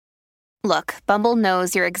Look, Bumble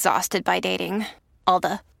knows you're exhausted by dating. All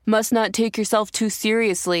the must not take yourself too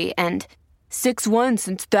seriously and 6'1"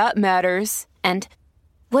 since that matters. And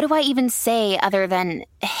what do I even say other than,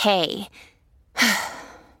 hey?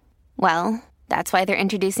 Well, that's why they're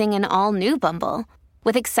introducing an all-new Bumble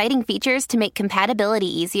with exciting features to make compatibility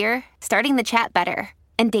easier, starting the chat better,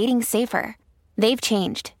 and dating safer. They've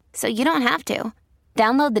changed, so you don't have to.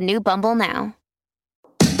 Download the new Bumble now.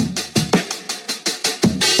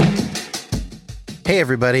 Hey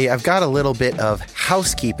everybody, I've got a little bit of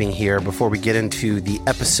housekeeping here before we get into the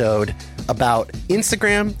episode about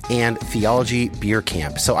Instagram and Theology Beer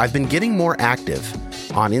Camp. So I've been getting more active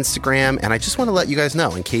on Instagram, and I just want to let you guys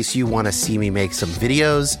know, in case you want to see me make some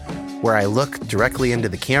videos where I look directly into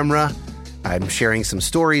the camera. I'm sharing some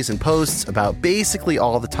stories and posts about basically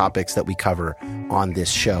all the topics that we cover on this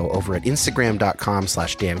show over at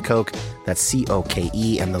Instagram.com/Dan Koch. That's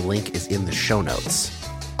COKE, and the link is in the show notes.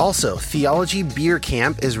 Also, Theology Beer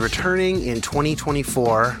Camp is returning in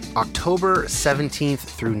 2024, October 17th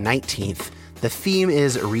through 19th. The theme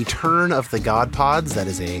is Return of the God Pods. That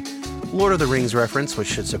is a Lord of the Rings reference, which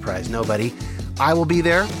should surprise nobody. I will be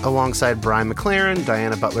there alongside Brian McLaren,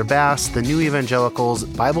 Diana Butler-Bass, the New Evangelicals,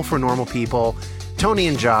 Bible for Normal People, Tony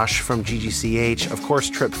and Josh from GGCH, of course,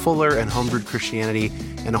 Trip Fuller and Homebrewed Christianity,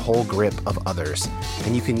 and a whole grip of others.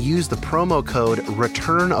 And you can use the promo code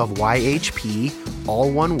RETURNOFYHP,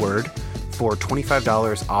 all one word, for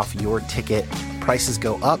 $25 off your ticket. Prices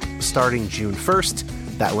go up starting June 1st.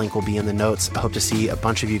 That link will be in the notes. I hope to see a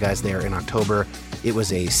bunch of you guys there in October. It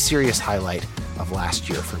was a serious highlight of last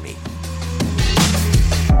year for me.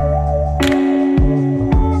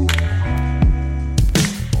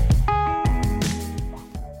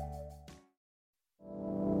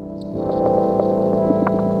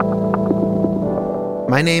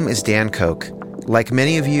 My name is Dan Koch. Like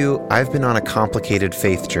many of you, I've been on a complicated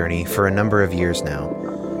faith journey for a number of years now.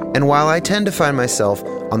 And while I tend to find myself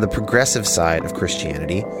on the progressive side of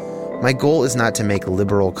Christianity, my goal is not to make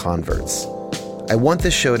liberal converts. I want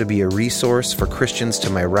this show to be a resource for Christians to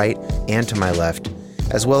my right and to my left,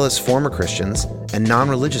 as well as former Christians and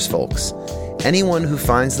non-religious folks, anyone who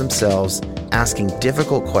finds themselves asking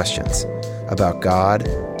difficult questions about God,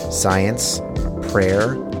 science,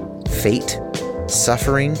 prayer, fate,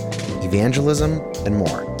 suffering, evangelism, and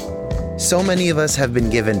more. So many of us have been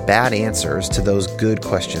given bad answers to those good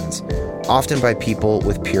questions, often by people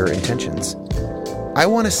with pure intentions. I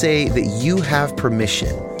want to say that you have permission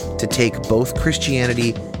to take both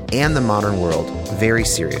Christianity and the modern world very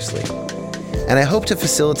seriously. And I hope to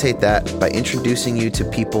facilitate that by introducing you to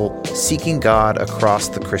people seeking God across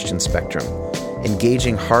the Christian spectrum,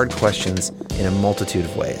 engaging hard questions in a multitude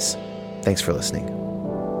of ways. Thanks for listening.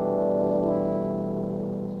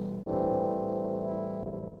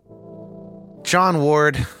 John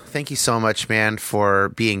Ward, thank you so much, man, for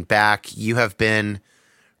being back. You have been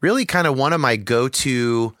really kind of one of my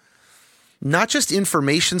go-to, not just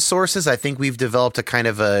information sources. I think we've developed a kind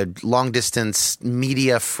of a long-distance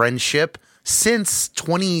media friendship since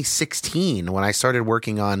 2016 when I started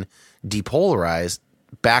working on Depolarized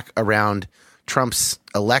back around Trump's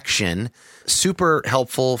election. Super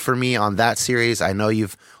helpful for me on that series. I know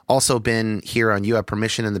you've also been here on You Have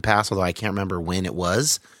Permission in the past, although I can't remember when it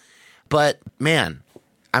was. But man,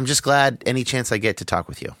 I'm just glad any chance I get to talk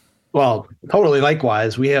with you. Well, totally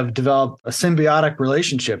likewise. We have developed a symbiotic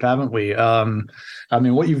relationship, haven't we? I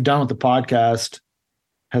mean, what you've done with the podcast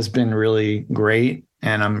has been really great,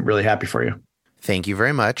 and I'm really happy for you. Thank you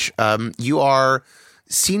very much. You are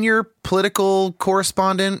senior political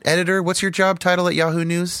correspondent, editor. What's your job title at Yahoo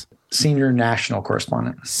News? Senior national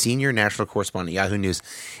correspondent. Senior national correspondent, Yahoo News.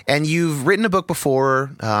 And you've written a book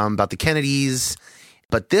before about the Kennedys.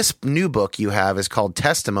 But this new book you have is called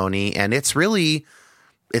Testimony, and it's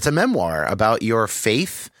a memoir about your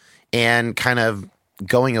faith and kind of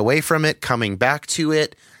going away from it, coming back to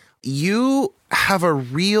it. You have a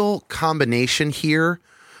real combination here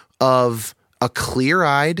of a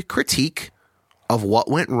clear-eyed critique of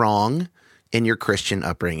what went wrong in your Christian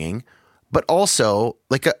upbringing, but also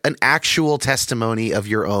like an actual testimony of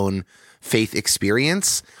your own faith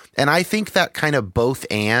experience. And I think that kind of both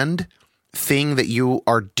and thing that you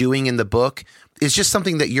are doing in the book is just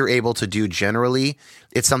something that you're able to do generally.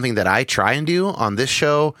 It's something that I try and do on this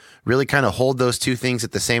show, really kind of hold those two things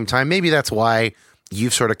at the same time. Maybe that's why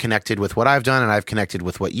you've sort of connected with what I've done and I've connected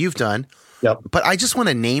with what you've done. Yep. But I just want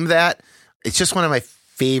to name that. It's just one of my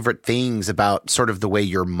favorite things about sort of the way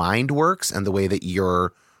your mind works and the way that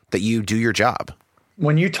you do your job.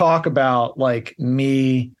 When you talk about like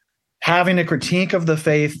me having a critique of the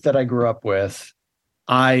faith that I grew up with,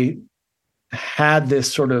 I had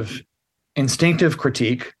this sort of instinctive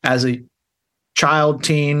critique as a child,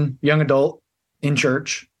 teen, young adult in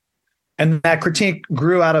church. And that critique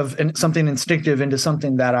grew out of something instinctive into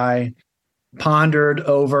something that I pondered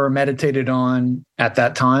over, meditated on at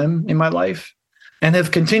that time in my life, and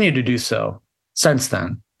have continued to do so since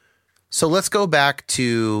then. So let's go back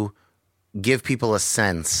to give people a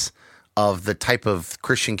sense of the type of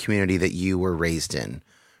Christian community that you were raised in,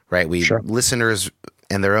 right? Sure. Listeners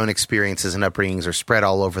and their own experiences and upbringings are spread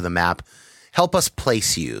all over the map. Help us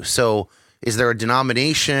place you. So is there a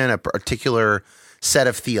denomination, a particular set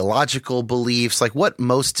of theological beliefs? Like, what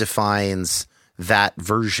most defines that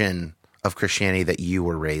version of Christianity that you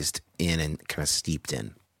were raised in and kind of steeped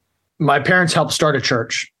in? My parents helped start a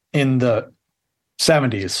church in the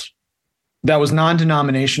 70s that was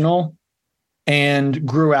non-denominational and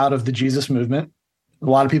grew out of the Jesus movement. A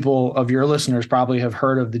lot of people of your listeners probably have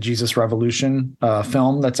heard of the Jesus Revolution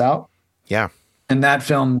film that's out. Yeah. And that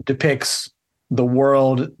film depicts the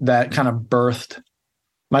world that kind of birthed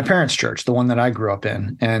my parents' church, the one that I grew up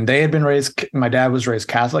in. And they had been raised, my dad was raised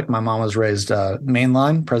Catholic. My mom was raised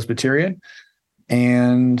mainline Presbyterian.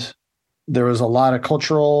 And there was a lot of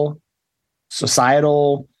cultural,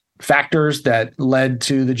 societal factors that led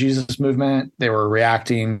to the Jesus movement. They were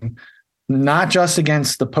reacting not just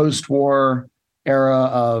against the post-war era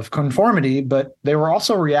of conformity, but they were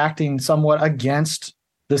also reacting somewhat against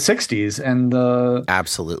the 60s and the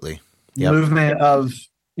absolutely movement of,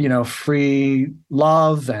 free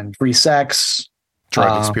love and free sex,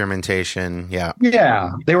 drug experimentation. Yeah.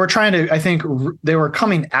 They were trying to, I think they were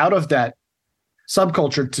coming out of that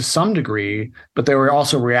subculture to some degree, but they were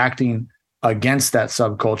also reacting against that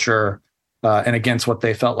subculture and against what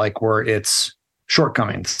they felt like were its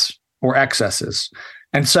shortcomings or excesses.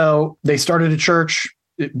 And so they started a church.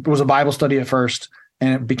 It was a Bible study at first,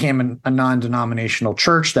 and it became a non-denominational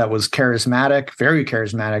church that was charismatic, very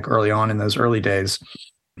charismatic early on in those early days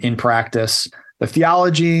in practice. The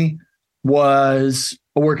theology was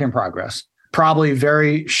a work in progress, probably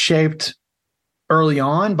very shaped early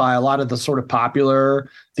on by a lot of the sort of popular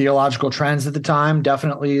theological trends at the time.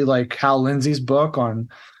 Definitely like Hal Lindsey's book on,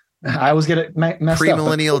 I always get it messed up.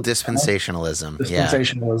 Premillennial dispensationalism.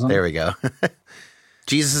 Dispensationalism. Yeah. There we go.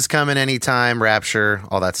 Jesus is coming anytime, rapture,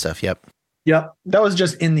 all that stuff. Yep. That was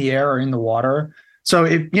just in the air or in the water. So,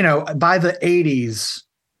 by the 80s,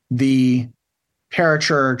 the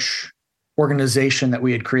parachurch organization that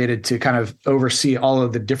we had created to kind of oversee all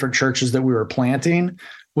of the different churches that we were planting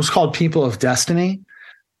was called People of Destiny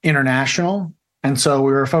International. And so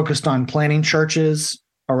we were focused on planting churches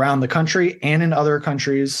around the country and in other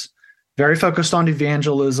countries, very focused on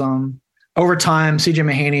evangelism. Over time, C.J.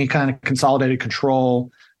 Mahaney kind of consolidated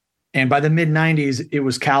control. And by the mid-90s, it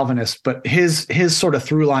was Calvinist. But his sort of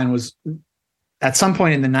through line was, at some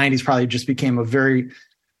point in the 90s, probably just became a very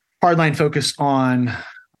hardline focus on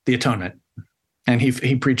the atonement. And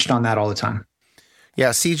he preached on that all the time.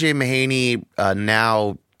 Yeah, C.J. Mahaney,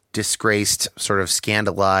 now disgraced, sort of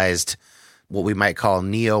scandalized, what we might call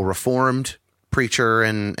neo-reformed preacher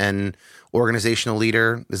and organizational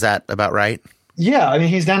leader. Is that about right? Yeah, I mean,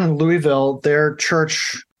 he's down in Louisville. Their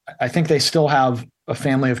church, I think they still have a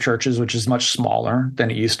family of churches, which is much smaller than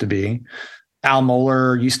it used to be. Al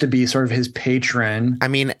Mohler used to be sort of his patron. I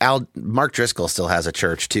mean, Mark Driscoll still has a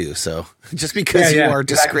church too. So just because you are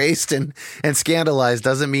disgraced and scandalized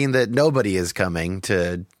doesn't mean that nobody is coming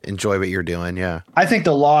to enjoy what you're doing. Yeah. I think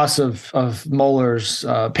the loss of Mohler's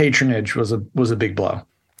patronage was a big blow.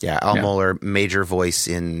 Yeah. Al Mohler, major voice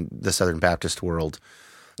in the Southern Baptist world.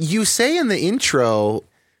 You say in the intro,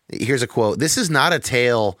 here's a quote, "This is not a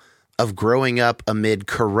tale of growing up amid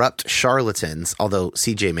corrupt charlatans," although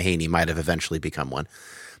C.J. Mahaney might have eventually become one.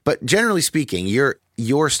 But generally speaking,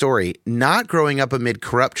 your story, not growing up amid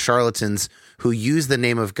corrupt charlatans who use the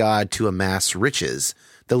name of God to amass riches.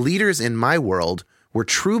 The leaders in my world were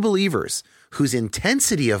true believers whose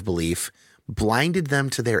intensity of belief blinded them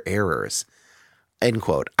to their errors. End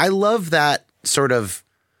quote. I love that sort of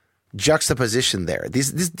juxtaposition there.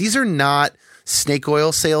 These are not snake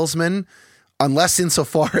oil salesmen, unless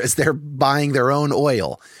insofar as they're buying their own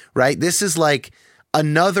oil, right? This is like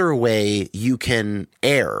another way you can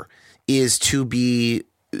err is to be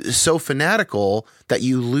so fanatical that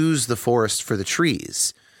you lose the forest for the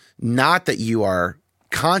trees, not that you are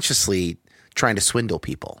consciously trying to swindle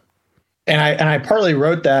people. And I partly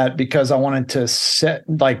wrote that because I wanted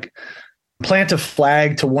to plant a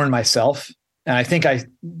flag to warn myself. And I think I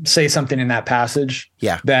say something in that passage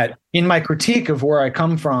that in my critique of where I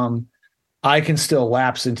come from, I can still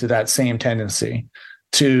lapse into that same tendency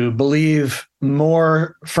to believe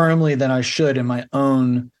more firmly than I should in my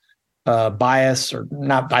own bias, or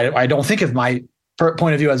not. I don't think of my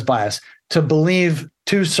point of view as bias, to believe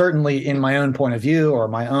too certainly in my own point of view or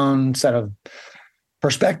my own set of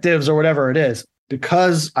perspectives or whatever it is,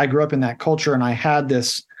 because I grew up in that culture and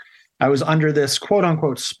I was under this quote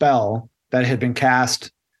unquote spell that had been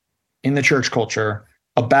cast in the church culture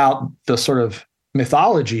about the sort of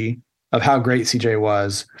mythology of how great CJ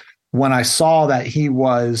was. When I saw that he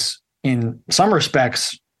was, in some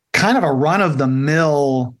respects, kind of a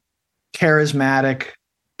run-of-the-mill, charismatic,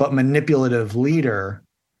 but manipulative leader.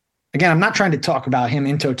 Again, I'm not trying to talk about him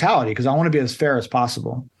in totality because I want to be as fair as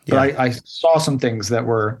possible. But I saw some things that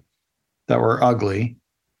were ugly.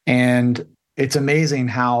 And it's amazing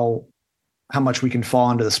how much we can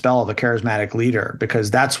fall into the spell of a charismatic leader, because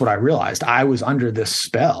that's what I realized. I was under this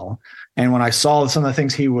spell. And when I saw some of the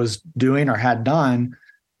things he was doing or had done,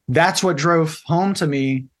 that's what drove home to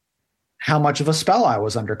me how much of a spell I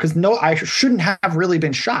was under. Because I shouldn't have really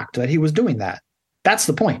been shocked that he was doing that. That's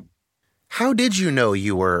the point. How did you know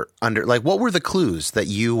you were under, like, what were the clues that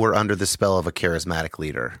you were under the spell of a charismatic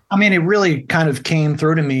leader? I mean, it really kind of came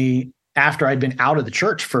through to me after I'd been out of the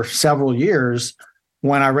church for several years,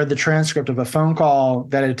 when I read the transcript of a phone call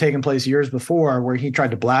that had taken place years before, where he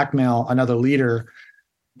tried to blackmail another leader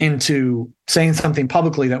into saying something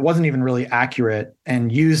publicly that wasn't even really accurate,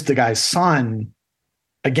 and used the guy's son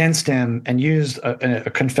against him, and used a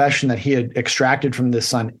confession that he had extracted from this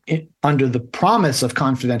son under the promise of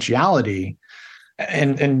confidentiality.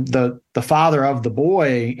 And the father of the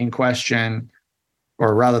boy in question,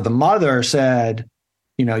 or rather the mother, said,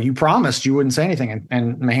 you promised you wouldn't say anything.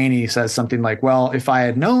 And Mahaney says something like, well, if I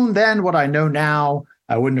had known then what I know now,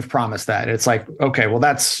 I wouldn't have promised that. It's like, okay, well,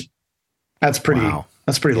 that's pretty, wow.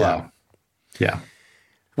 That's pretty low. Yeah.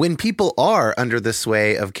 When people are under the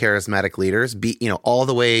sway of charismatic leaders, all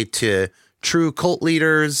the way to true cult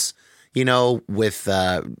leaders, with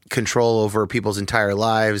control over people's entire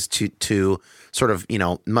lives, to sort of,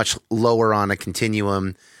 much lower on a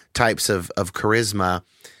continuum types of charisma,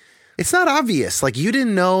 it's not obvious. Like, you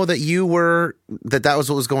didn't know that that was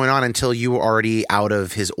what was going on until you were already out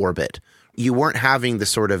of his orbit. You weren't having the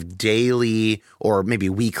sort of daily or maybe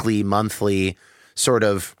weekly, monthly sort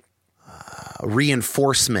of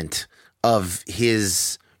reinforcement of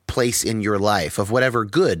his place in your life, of whatever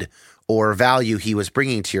good or value he was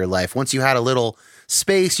bringing to your life. Once you had a little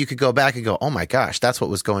space, you could go back and go, oh my gosh, that's what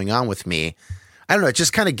was going on with me. I don't know. It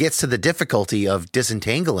just kind of gets to the difficulty of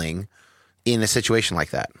disentangling in a situation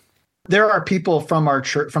like that. There are people from our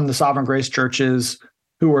church, from the Sovereign Grace churches,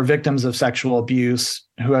 who were victims of sexual abuse,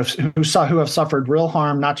 who have suffered real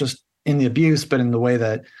harm, not just in the abuse, but in the way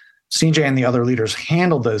that CJ and the other leaders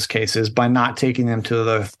handled those cases by not taking them to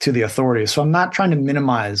the authorities. So I'm not trying to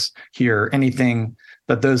minimize here anything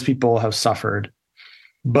that those people have suffered.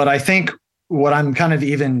 But I think what I'm kind of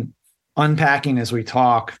even unpacking as we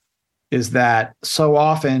talk is that so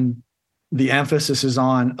often the emphasis is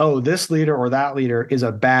on, this leader or that leader is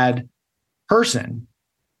a bad person.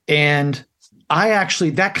 And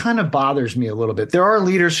that kind of bothers me a little bit. There are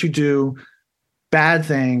leaders who do bad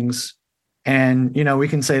things, and, we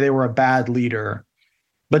can say they were a bad leader.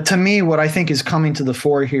 But to me, what I think is coming to the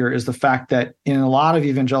fore here is the fact that in a lot of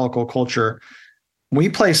evangelical culture, we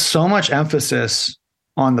place so much emphasis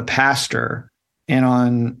on the pastor and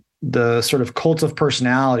on the sort of cult of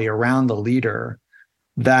personality around the leader,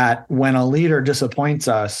 that when a leader disappoints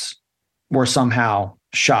us, we're somehow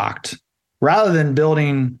shocked, rather than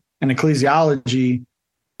building an ecclesiology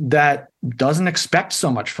that doesn't expect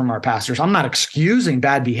so much from our pastors. I'm not excusing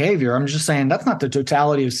bad behavior. I'm just saying that's not the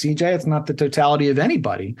totality of CJ. It's not the totality of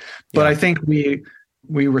anybody. But I think we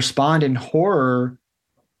respond in horror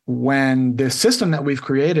when the system that we've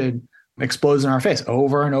created explodes in our face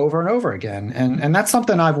over and over and over again. And that's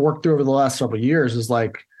something I've worked through over the last several years, is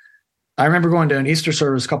like, I remember going to an Easter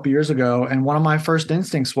service a couple of years ago, and one of my first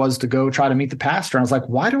instincts was to go try to meet the pastor. And I was like,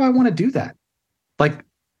 why do I want to do that? Like,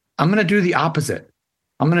 I'm going to do the opposite.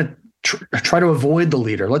 I'm going to try to avoid the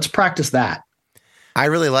leader. Let's practice that. I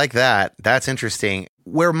really like that. That's interesting.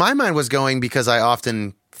 Where my mind was going, because I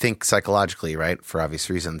often think psychologically, right, for obvious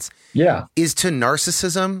reasons, is to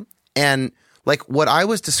narcissism. And like what I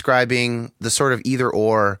was describing, the sort of either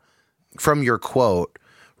or from your quote,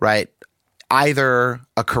 right? Either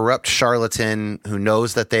a corrupt charlatan who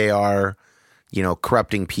knows that they are,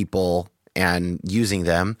 corrupting people and using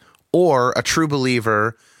them, or a true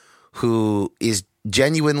believer who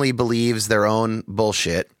genuinely believes their own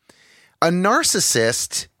bullshit. A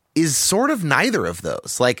narcissist is sort of neither of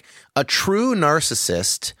those. Like, a true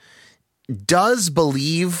narcissist does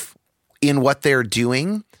believe in what they're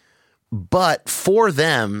doing, but for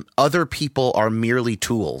them, other people are merely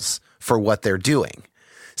tools for what they're doing.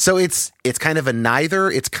 So it's kind of a neither,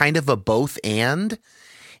 it's kind of a both and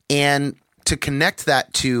to connect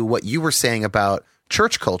that to what you were saying about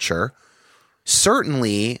church culture,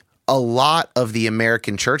 certainly a lot of the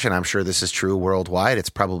American church, and I'm sure this is true worldwide, it's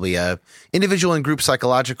probably a individual and group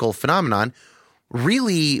psychological phenomenon,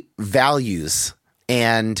 really values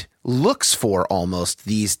and looks for almost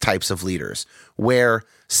these types of leaders, where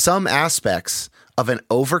some aspects of an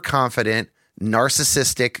overconfident,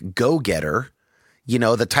 narcissistic go-getter,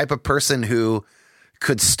 the type of person who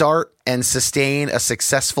could start and sustain a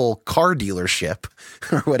successful car dealership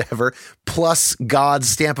or whatever, plus God's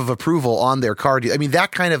stamp of approval on their car deal. I mean,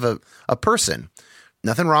 that kind of a person.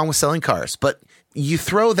 Nothing wrong with selling cars, but you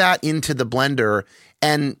throw that into the blender,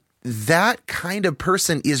 and that kind of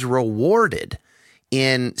person is rewarded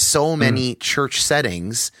in so many church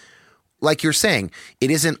settings. Like you're saying, it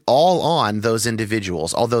isn't all on those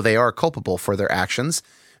individuals, although they are culpable for their actions.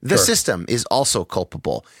 The system is also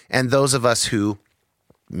culpable. And those of us who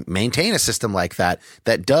maintain a system like that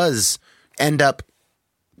does end up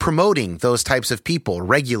promoting those types of people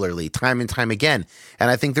regularly, time and time again. And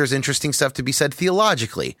I think there's interesting stuff to be said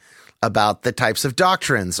theologically about the types of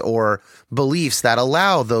doctrines or beliefs that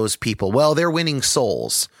allow those people, well, they're winning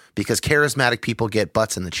souls because charismatic people get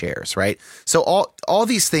butts in the chairs, right? So all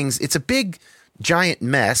these things, it's a big, giant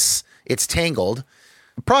mess. It's tangled.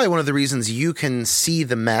 Probably one of the reasons you can see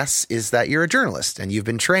the mess is that you're a journalist and you've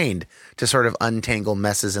been trained to sort of untangle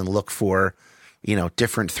messes and look for,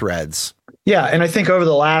 different threads. Yeah. And I think over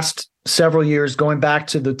the last several years, going back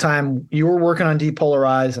to the time you were working on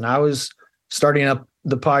Depolarize and I was starting up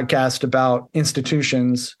the podcast about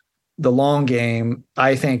institutions, the long game,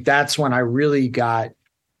 I think that's when I really got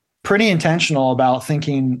pretty intentional about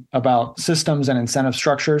thinking about systems and incentive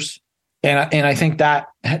structures. And I think that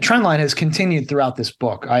trend line has continued throughout this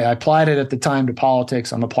book. I applied it at the time to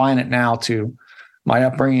politics. I'm applying it now to my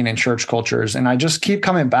upbringing in church cultures. And I just keep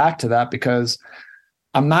coming back to that because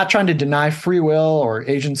I'm not trying to deny free will or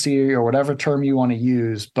agency or whatever term you want to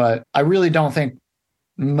use, but I really don't think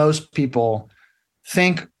most people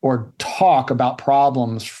think or talk about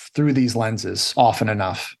problems through these lenses often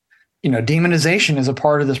enough. Demonization is a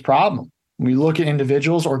part of this problem. We look at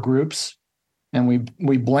individuals or groups and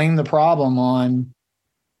we blame the problem on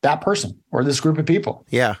that person or this group of people.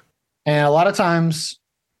 Yeah. And a lot of times,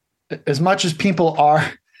 as much as people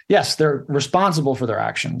are, yes, they're responsible for their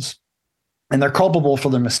actions and they're culpable for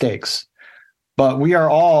their mistakes. But we are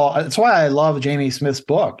all, that's why I love Jamie Smith's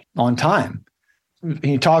book On Time.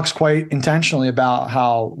 He talks quite intentionally about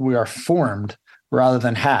how we are formed rather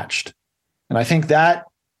than hatched. And I think that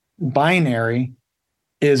binary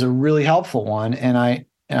is a really helpful one. And I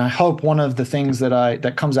hope one of the things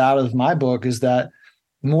that comes out of my book is that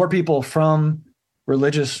more people from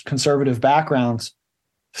religious conservative backgrounds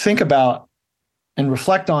think about and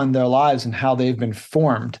reflect on their lives and how they've been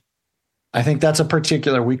formed. I think that's a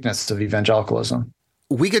particular weakness of evangelicalism.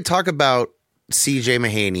 We could talk about C.J.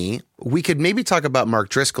 Mahaney. We could maybe talk about Mark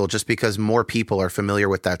Driscoll just because more people are familiar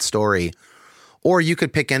with that story. Or you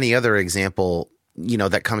could pick any other example,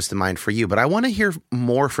 that comes to mind for you. But I want to hear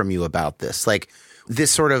more from you about this, like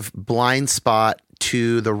this sort of blind spot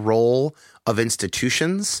to the role of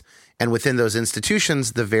institutions, and within those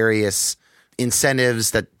institutions, the various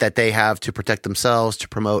incentives that they have to protect themselves, to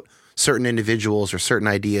promote certain individuals or certain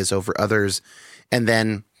ideas over others, and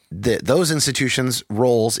then those institutions'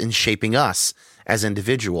 roles in shaping us as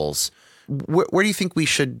individuals. Where do you think we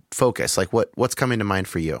should focus? Like what's coming to mind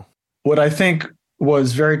for you? What I think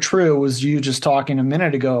was very true was you just talking a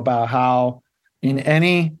minute ago about how in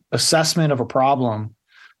any assessment of a problem,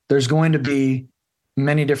 there's going to be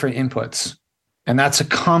many different inputs, and that's a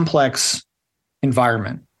complex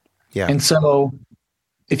environment. Yeah. And so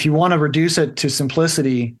if you want to reduce it to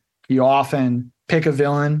simplicity, you often pick a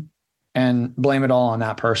villain and blame it all on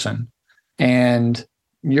that person. And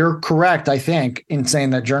you're correct, I think, in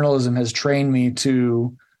saying that journalism has trained me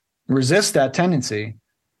to resist that tendency.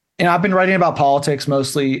 And I've been writing about politics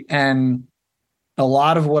mostly, and a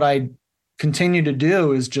lot of what I continue to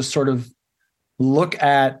do is just sort of look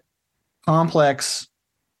at complex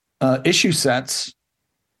issue sets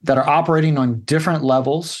that are operating on different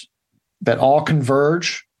levels that all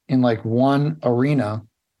converge in like one arena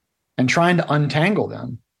and trying to untangle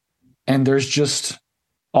them. And there's just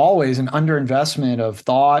always an underinvestment of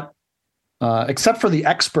thought, except for the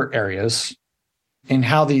expert areas in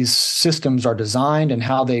how these systems are designed and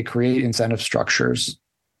how they create incentive structures.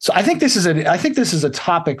 So I think this is a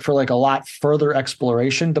topic for like a lot further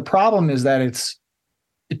exploration. The problem is that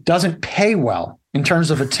it doesn't pay well in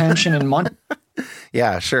terms of attention and money.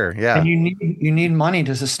 Yeah, sure. Yeah. And you need money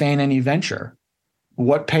to sustain any venture.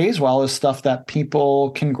 What pays well is stuff that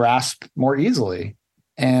people can grasp more easily.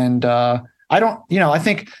 And I I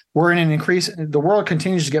think we're in an increase. The world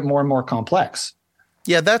continues to get more and more complex.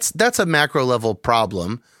 Yeah, that's a macro level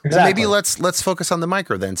problem. Exactly. Well, maybe let's focus on the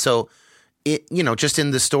micro then. So, just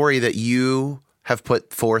in the story that you have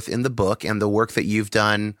put forth in the book and the work that you've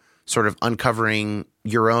done, sort of uncovering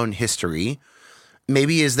your own history,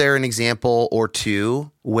 maybe is there an example or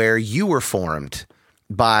two where you were formed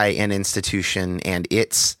by an institution and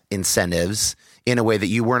its incentives in a way that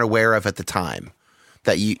you weren't aware of at the time,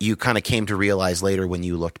 that you kind of came to realize later when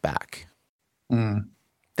you looked back? Mm.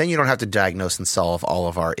 Then you don't have to diagnose and solve all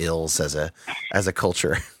of our ills as a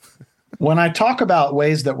culture. When I talk about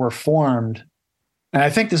ways that we're formed, and I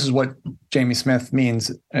think this is what Jamie Smith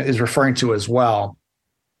is referring to as well,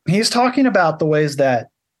 he's talking about the ways that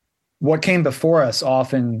what came before us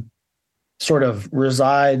often sort of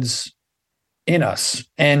resides in us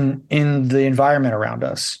and in the environment around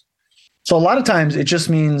us. So a lot of times it just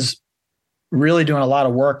means really doing a lot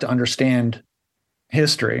of work to understand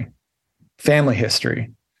history, family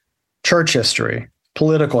history, church history,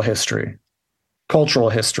 political history, cultural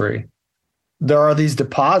history. There are these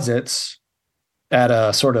deposits at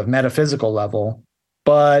a sort of metaphysical level,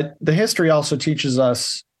 but the history also teaches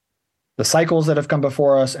us the cycles that have come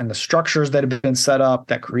before us and the structures that have been set up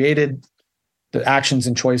that created the actions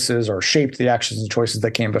and choices or shaped the actions and choices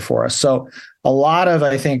that came before us. So a lot of,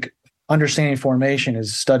 I think, understanding formation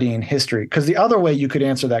is studying history. Because the other way you could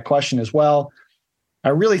answer that question is, well, I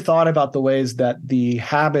really thought about the ways that the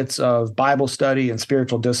habits of Bible study and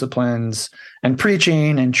spiritual disciplines and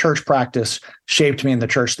preaching and church practice shaped me in the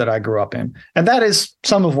church that I grew up in. And that is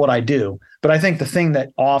some of what I do. But I think the thing that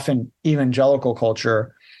often evangelical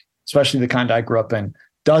culture, especially the kind I grew up in,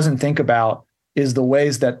 doesn't think about is the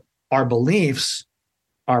ways that our beliefs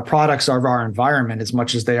are products of our environment as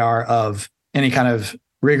much as they are of any kind of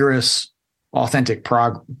rigorous, authentic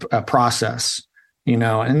process.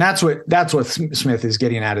 And that's what Smith is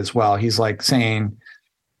getting at as well. He's like saying,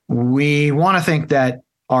 we want to think that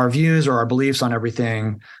our views or our beliefs on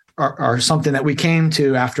everything are something that we came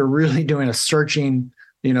to after really doing a searching,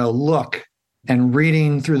 look and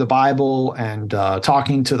reading through the Bible and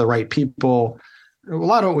talking to the right people. A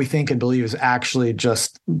lot of what we think and believe is actually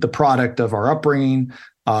just the product of our upbringing,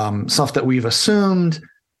 stuff that we've assumed,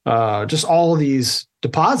 just all of these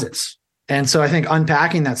deposits. And so I think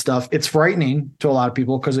unpacking that stuff, it's frightening to a lot of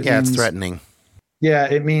people because it's threatening. Yeah,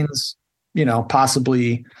 it means,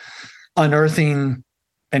 possibly unearthing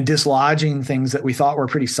and dislodging things that we thought were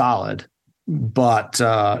pretty solid. But,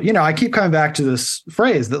 I keep coming back to this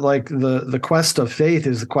phrase that like the quest of faith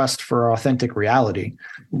is the quest for authentic reality,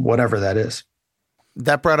 whatever that is.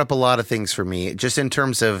 That brought up a lot of things for me. Just in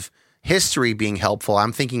terms of history being helpful,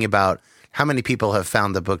 I'm thinking about how many people have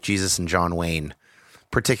found the book Jesus and John Wayne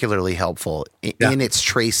particularly helpful in its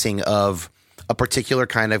tracing of a particular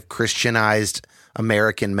kind of Christianized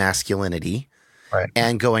American masculinity, right?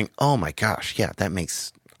 And going, oh my gosh, yeah, that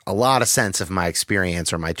makes a lot of sense of my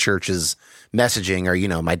experience or my church's messaging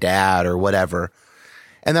or, my dad or whatever.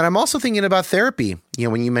 And then I'm also thinking about therapy,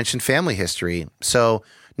 when you mentioned family history. So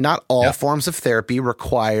not all forms of therapy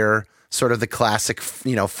require sort of the classic,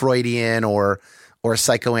 Freudian or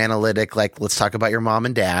psychoanalytic, like let's talk about your mom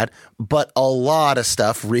and dad, but a lot of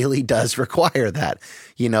stuff really does require that.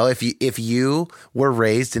 If you were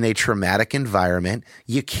raised in a traumatic environment,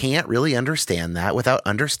 you can't really understand that without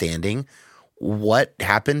understanding what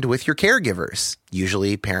happened with your caregivers,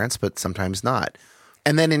 usually parents, but sometimes not.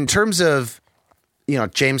 And then in terms of,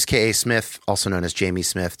 James K.A. Smith, also known as Jamie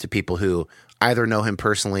Smith, to people who either know him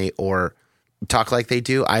personally or talk like they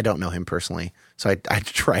do. I don't know him personally, so I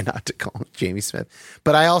try not to call him Jamie Smith.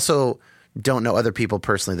 But I also don't know other people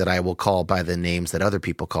personally that I will call by the names that other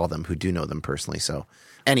people call them who do know them personally. So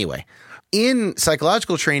anyway, in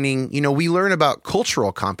psychological training, we learn about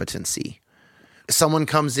cultural competency. Someone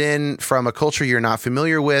comes in from a culture you're not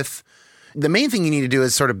familiar with. The main thing you need to do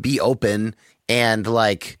is sort of be open and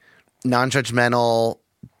like non-judgmental,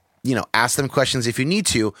 ask them questions if you need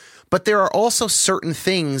to. But there are also certain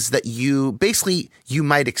things that you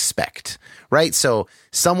might expect, right? So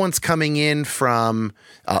someone's coming in from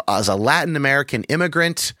as a Latin American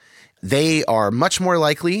immigrant, they are much more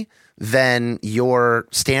likely than your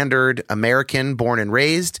standard American born and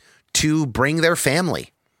raised to bring their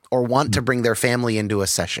family or want to bring their family into a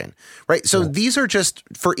session, right? So these are just,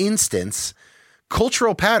 for instance,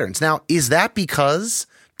 cultural patterns. Now, is that because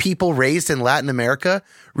people raised in Latin America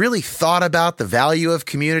really thought about the value of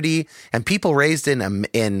community, and people raised in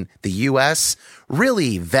the U.S.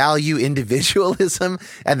 really value individualism,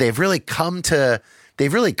 and they've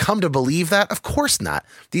they've really come to believe that? Of course not.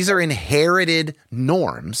 These are inherited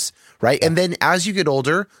norms, right? And then as you get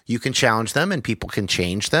older, you can challenge them and people can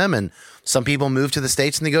change them. And some people move to the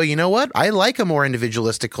States and they go, you know what? I like a more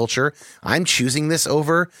individualistic culture. I'm choosing this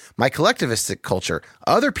over my collectivistic culture.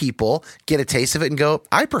 Other people get a taste of it and go,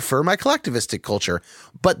 I prefer my collectivistic culture.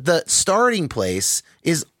 But the starting place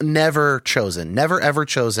is never chosen, never ever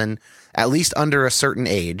chosen, at least under a certain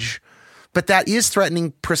age. But that is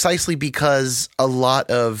threatening precisely because a lot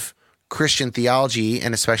of Christian theology,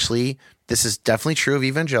 and especially this is definitely true of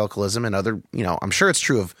evangelicalism and other, I'm sure it's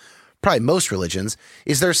true of probably most religions,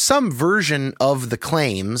 is there's some version of the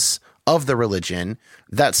claims of the religion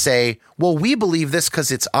that say, well, we believe this because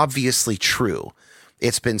it's obviously true.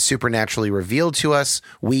 It's been supernaturally revealed to us.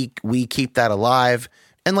 We keep that alive.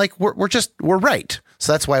 And like, we're right.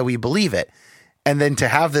 So that's why we believe it. And then to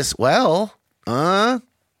have this,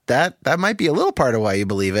 that might be a little part of why you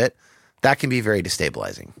believe it. That can be very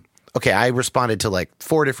destabilizing. Okay, I responded to like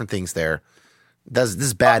 4 different things there. This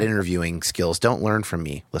is bad interviewing skills. Don't learn from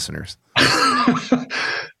me, listeners.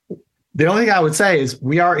 The only thing I would say is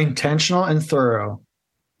we are intentional and thorough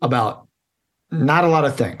about not a lot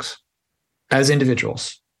of things as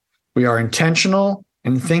individuals. We are intentional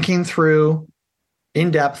in thinking through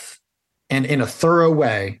in depth and in a thorough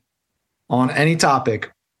way on any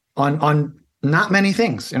topic on not many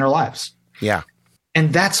things in our lives. Yeah.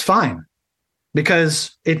 And that's fine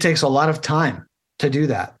because it takes a lot of time to do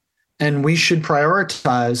that. And we should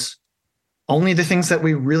prioritize only the things that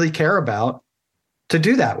we really care about to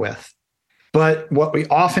do that with. But what we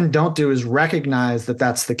often don't do is recognize that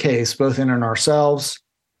that's the case, both in ourselves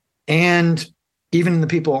and even in the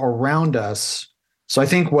people around us. So I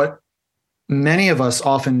think what many of us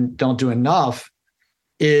often don't do enough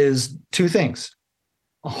is 2 things.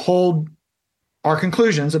 Hold our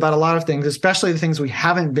conclusions about a lot of things, especially the things we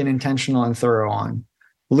haven't been intentional and thorough on,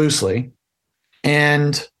 loosely.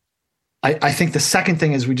 And I think the second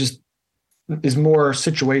thing is is more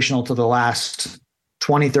situational to the last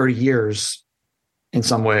 20, 30 years in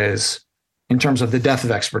some ways, in terms of the death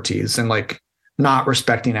of expertise and like not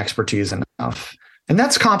respecting expertise enough. And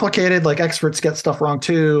that's complicated. Like experts get stuff wrong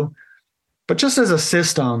too. But just as a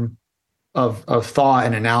system of thought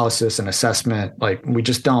and analysis and assessment, like we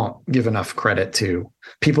just don't give enough credit to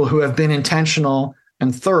people who have been intentional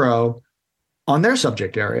and thorough on their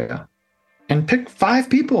subject area. And pick 5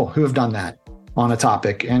 people who have done that on a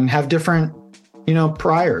topic and have different,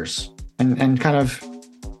 priors and kind of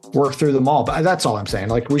work through them all. But that's all I'm saying.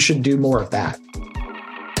 Like we should do more of that.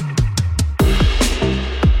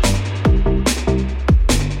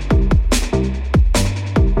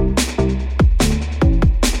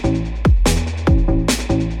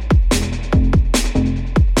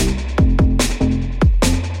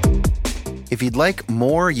 If you'd like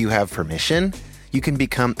more, you have permission. You can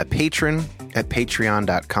become a patron at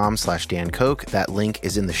patreon.com/Dan Koch. That link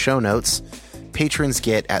is in the show notes. Patrons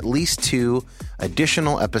get at least 2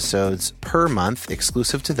 additional episodes per month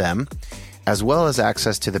exclusive to them, as well as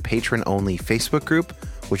access to the patron-only Facebook group,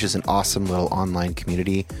 which is an awesome little online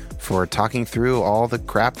community for talking through all the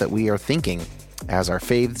crap that we are thinking as our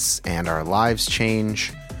faiths and our lives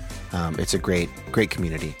change. It's a great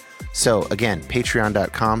community. So again,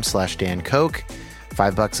 patreon.com/Dan Koch,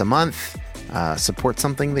 $5 a month. Support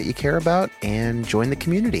something that you care about and join the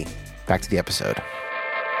community. Back to the episode.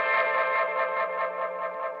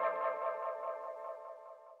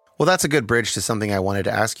 Well, that's a good bridge to something I wanted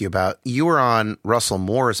to ask you about. You were on Russell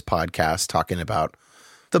Moore's podcast talking about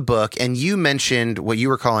the book, and you mentioned what you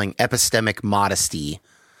were calling epistemic modesty.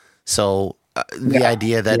 So the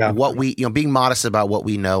idea that what we, being modest about what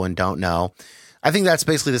we know and don't know. I think that's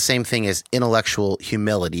basically the same thing as intellectual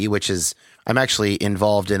humility, which is, I'm actually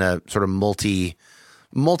involved in a sort of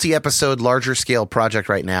multi-episode, larger scale project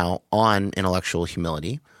right now on intellectual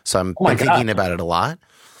humility. So I'm thinking about it a lot.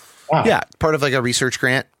 Wow. Yeah. Part of like a research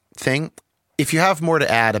grant thing. If you have more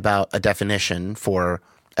to add about a definition for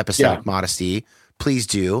epistemic modesty, please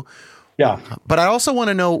do. Yeah. But I also want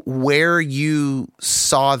to know where you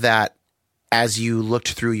saw that as you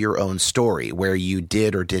looked through your own story, where you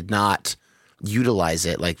did or did not utilize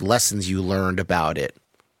it, like lessons you learned about it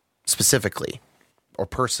specifically or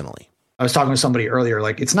personally. I was talking to somebody earlier,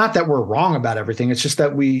 like it's not that we're wrong about everything. It's just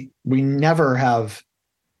that we never have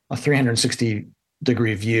a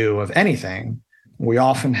 360-degree view of anything. We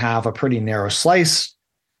often have a pretty narrow slice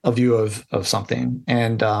of view of something.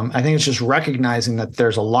 And I think it's just recognizing that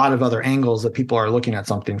there's a lot of other angles that people are looking at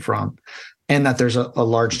something from, and that there's a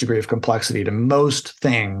large degree of complexity to most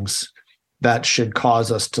things that should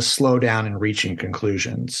cause us to slow down in reaching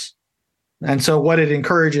conclusions. And so what it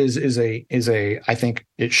encourages is I think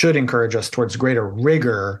it should encourage us towards greater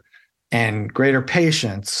rigor and greater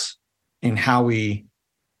patience in how we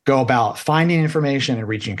go about finding information and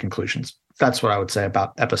reaching conclusions. That's what I would say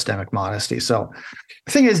about epistemic modesty. So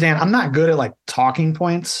the thing is, Dan, I'm not good at like talking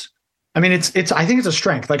points. I mean, I think it's a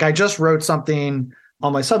strength. Like I just wrote something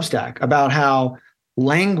on my Substack about how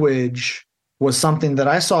language was something that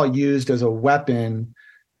I saw used as a weapon.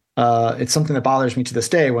 It's something that bothers me to this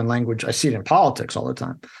day when language, I see it in politics all the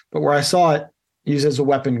time, but where I saw it used as a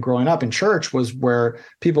weapon growing up in church was where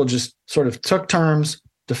people just sort of took terms,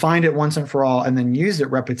 defined it once and for all, and then used it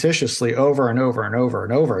repetitiously over and over and over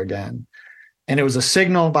and over again. And it was a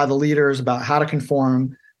signal by the leaders about how to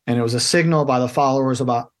conform, and it was a signal by the followers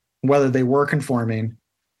about whether they were conforming,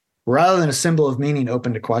 rather than a symbol of meaning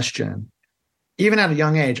open to question. Even at a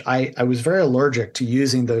young age, I was very allergic to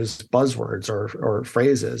using those buzzwords or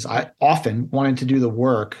phrases. I often wanted to do the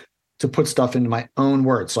work to put stuff into my own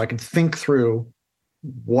words so I could think through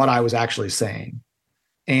what I was actually saying.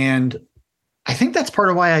 And I think that's part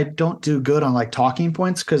of why I don't do good on like talking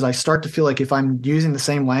points, because I start to feel like if I'm using the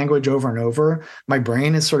same language over and over, my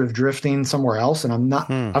brain is sort of drifting somewhere else, and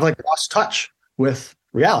I've like lost touch with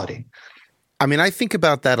reality. I mean, I think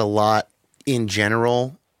about that a lot in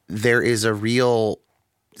general. There is a real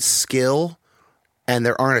skill, and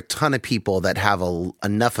there aren't a ton of people that have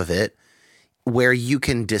enough of it, where you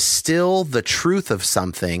can distill the truth of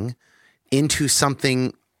something into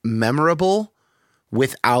something memorable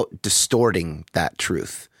without distorting that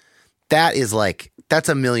truth. That's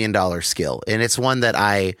a $1 million skill. And it's one that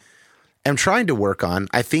I am trying to work on.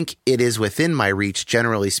 I think it is within my reach,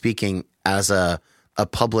 generally speaking, as a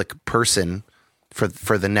public person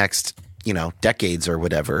for the next, decades or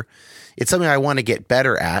whatever. It's something I want to get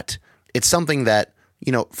better at. It's something that,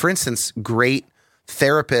 for instance, great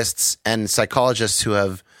therapists and psychologists who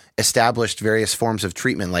have established various forms of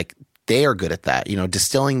treatment, like they are good at that,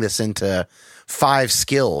 distilling this into 5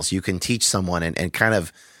 skills you can teach someone and kind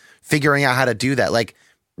of figuring out how to do that. Like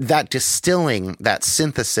that distilling, that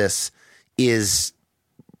synthesis is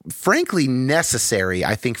frankly necessary,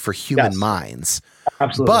 I think, for human minds.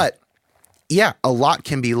 Absolutely. But yeah, a lot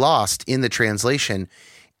can be lost in the translation,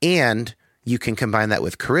 and you can combine that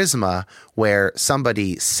with charisma, where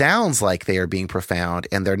somebody sounds like they are being profound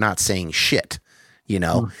and they're not saying shit,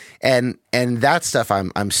 and that stuff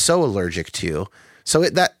I'm so allergic to. So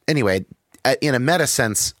anyway, in a meta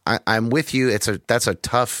sense, I'm with you. That's a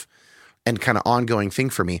tough and kind of ongoing thing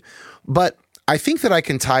for me, but I think that I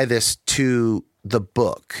can tie this to the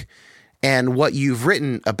book and what you've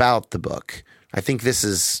written about the book. I think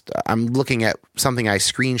I'm looking at something I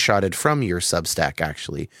screenshotted from your Substack,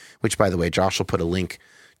 actually, which, by the way, Josh will put a link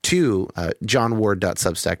to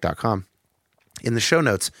johnward.substack.com in the show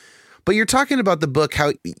notes. But you're talking about the book,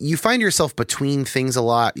 how you find yourself between things a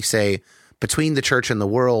lot. You say between the church and the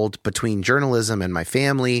world, between journalism and my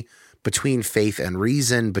family, between faith and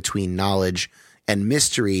reason, between knowledge and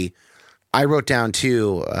mystery. I wrote down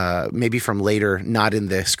too, maybe from later, not in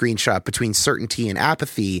the screenshot, between certainty and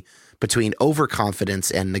apathy, between overconfidence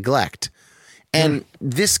and neglect. And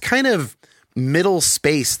this kind of middle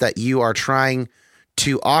space that you are trying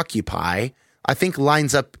to occupy, I think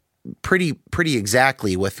lines up pretty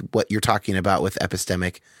exactly with what you're talking about with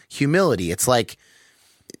epistemic humility. It's like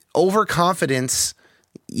overconfidence,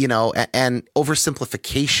 and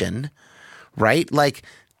oversimplification, right? Like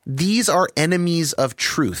these are enemies of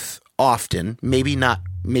truth often. Maybe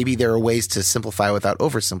there are ways to simplify without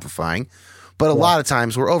oversimplifying, but a lot of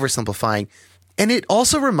times we're oversimplifying. And it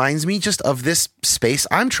also reminds me just of this space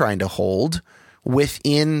I'm trying to hold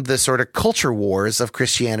within the sort of culture wars of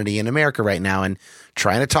Christianity in America right now, and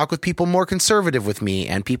trying to talk with people more conservative with me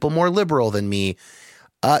and people more liberal than me.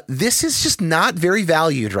 This is just not very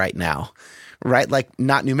valued right now, right? Like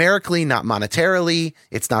not numerically, not monetarily.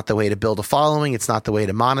 It's not the way to build a following. It's not the way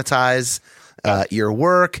to monetize your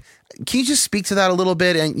work. Can you just speak to that a little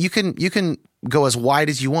bit? And you can go as wide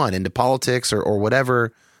as you want into politics or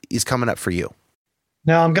whatever is coming up for you.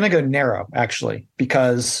 No, I'm going to go narrow, actually,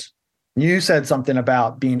 because you said something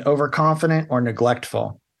about being overconfident or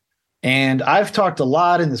neglectful. And I've talked a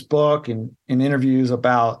lot in this book and in interviews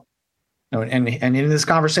about, and in this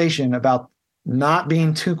conversation about not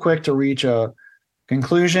being too quick to reach a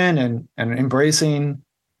conclusion and embracing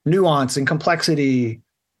nuance and complexity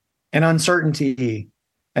and uncertainty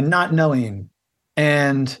and not knowing.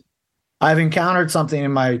 And I've encountered something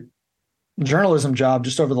in my journalism job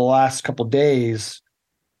just over the last couple of days.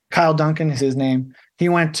 Kyle Duncan is his name. He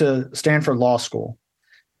went to Stanford Law School,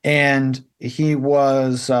 and he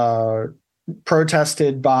was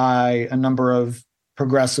protested by a number of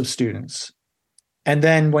progressive students. And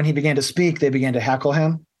then when he began to speak, they began to heckle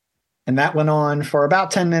him. And that went on for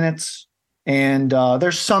about 10 minutes. And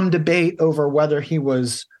there's some debate over whether he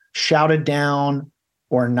was shouted down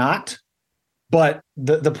or not. But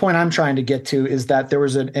the point I'm trying to get to is that there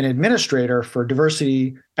was an administrator for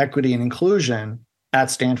diversity, equity, and inclusion at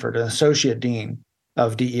Stanford, an associate dean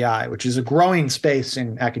of DEI, which is a growing space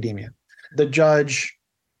in academia. The judge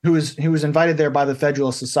who was invited there by the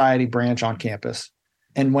Federalist Society branch on campus.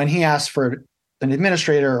 And when he asked for an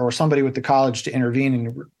administrator or somebody with the college to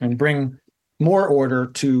intervene and bring more order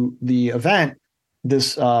to the event,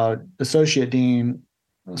 this associate dean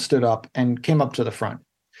stood up and came up to the front.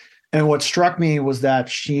 And what struck me was that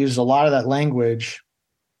she used a lot of that language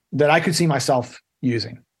that I could see myself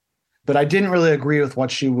using. But I didn't really agree with what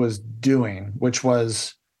she was doing, which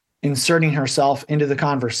was inserting herself into the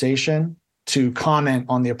conversation to comment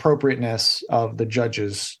on the appropriateness of the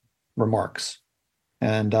judge's remarks.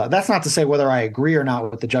 And that's not to say whether I agree or not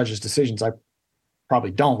with the judge's decisions. I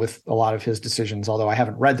probably don't with a lot of his decisions, although I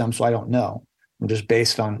haven't read them, so I don't know. I'm just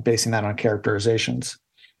basing that on characterizations.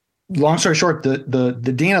 Long story short,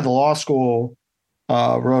 the dean of the law school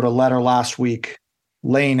wrote a letter last week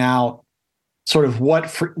laying out sort of what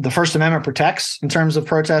the First Amendment protects in terms of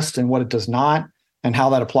protest and what it does not, and how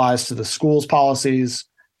that applies to the school's policies,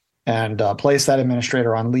 and placed that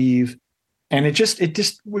administrator on leave. And it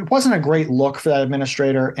wasn't a great look for that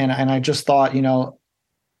administrator. And I just thought,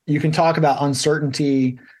 you can talk about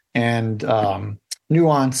uncertainty and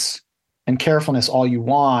nuance and carefulness all you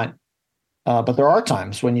want. But there are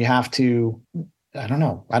times when you have to, I don't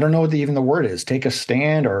know what even the word is, take a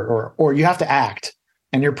stand or you have to act,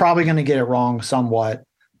 and you're probably going to get it wrong somewhat.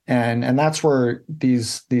 And that's where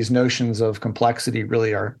these notions of complexity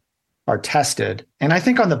really are tested. And I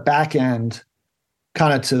think on the back end,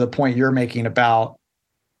 kind of to the point you're making about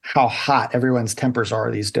how hot everyone's tempers are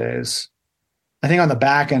these days, I think on the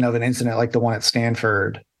back end of an incident like the one at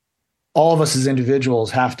Stanford, all of us as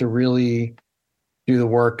individuals have to really do the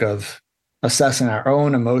work of assessing our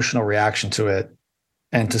own emotional reaction to it,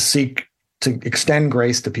 and to seek to extend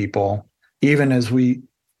grace to people, even as we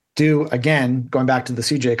do, again, going back to the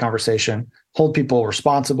CJ conversation, hold people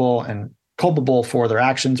responsible and culpable for their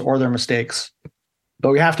actions or their mistakes. But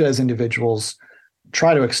we have to, as individuals,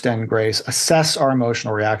 try to extend grace, assess our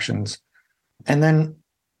emotional reactions, and then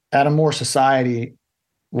at a more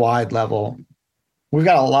society-wide level, we've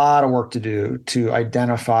got a lot of work to do to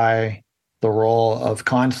identify the role of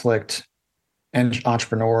conflict and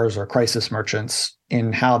entrepreneurs or crisis merchants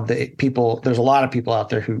in how there's a lot of people out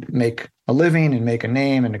there who make a living and make a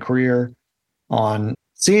name and a career on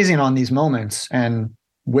seizing on these moments and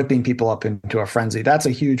whipping people up into a frenzy. That's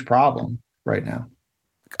a huge problem right now.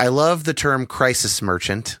 I love the term crisis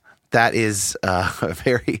merchant. That is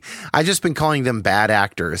I've just been calling them bad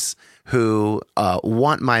actors who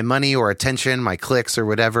want my money or attention, my clicks or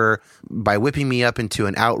whatever, by whipping me up into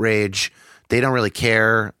an outrage. They don't really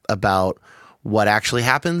care about what actually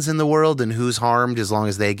happens in the world and who's harmed, as long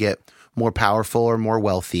as they get more powerful or more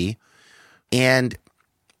wealthy. And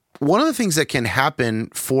one of the things that can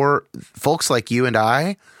happen for folks like you and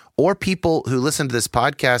I, or people who listen to this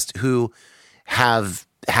podcast who have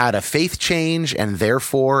had a faith change and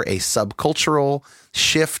therefore a subcultural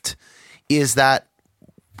shift, is that,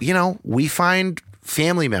 we find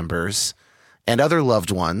family members and other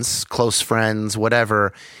loved ones, close friends,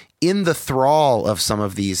 whatever, in the thrall of some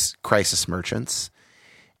of these crisis merchants,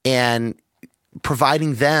 and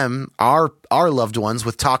providing them, our loved ones,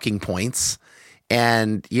 with talking points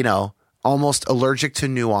and, almost allergic to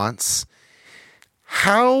nuance.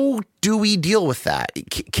 How do we deal with that?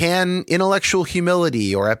 Can intellectual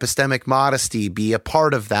humility or epistemic modesty be a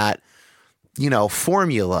part of that,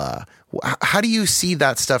 formula? How do you see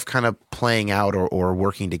that stuff kind of playing out or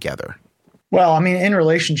working together? Well, in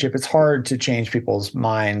relationship, it's hard to change people's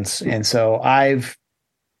minds. And so I've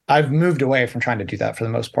moved away from trying to do that for the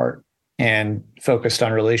most part, and focused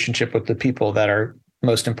on relationship with the people that are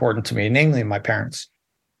most important to me, namely my parents.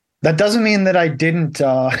 That doesn't mean that I didn't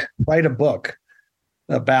write a book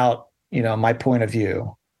about, my point of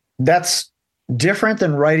view. That's different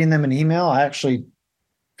than writing them an email. I actually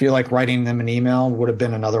feel like writing them an email would have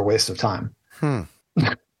been another waste of time.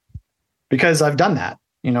 Because I've done that,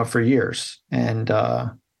 for years. And I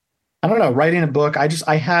don't know, writing a book,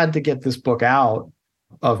 I had to get this book out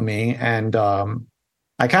of me. And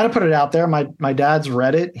I kind of put it out there. My dad's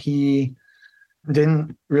read it. He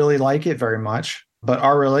didn't really like it very much, but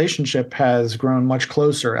our relationship has grown much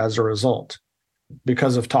closer as a result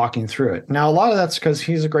because of talking through it. Now, a lot of that's because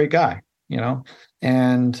he's a great guy,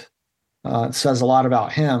 and it says a lot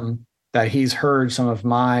about him that he's heard some of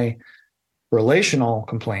my relational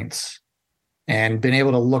complaints and been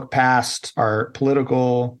able to look past our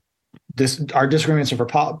our disagreements over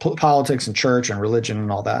politics and church and religion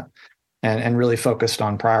and all that, and really focused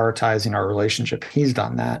on prioritizing our relationship. He's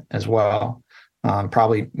done that as well,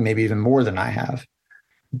 probably maybe even more than I have.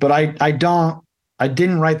 But I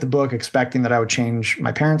didn't write the book expecting that I would change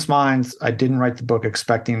my parents' minds. I didn't write the book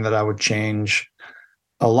expecting that I would change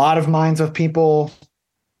a lot of minds of people,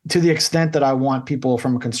 to the extent that I want people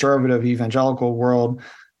from a conservative evangelical world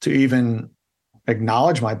to even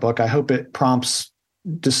acknowledge my book. I hope it prompts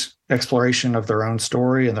this exploration of their own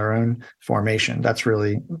story and their own formation. That's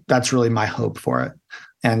really my hope for it.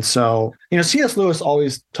 And so, C.S. Lewis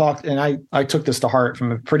always talked, and I took this to heart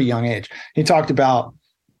from a pretty young age. He talked about,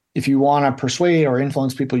 if you want to persuade or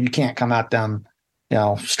influence people, you can't come at them,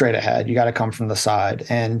 straight ahead. You got to come from the side.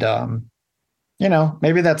 And,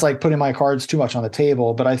 maybe that's like putting my cards too much on the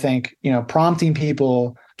table, but I think, prompting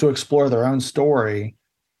people to explore their own story,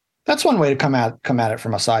 that's one way to come at it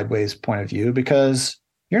from a sideways point of view, because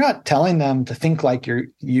you're not telling them to think like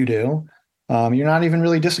you do. You're not even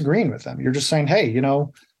really disagreeing with them. You're just saying, hey,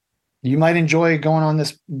 you might enjoy going on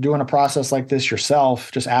this, doing a process like this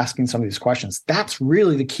yourself, just asking some of these questions. That's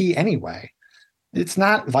really the key anyway. It's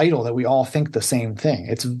not vital that we all think the same thing.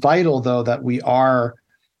 It's vital, though, that we are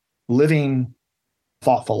living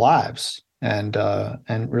thoughtful lives and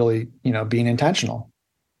really, being intentional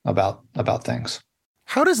about things.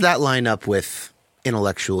 How does that line up with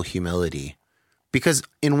intellectual humility? Because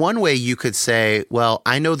in one way you could say, well,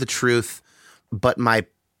 I know the truth, but my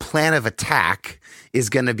plan of attack is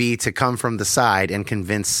going to be to come from the side and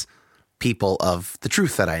convince people of the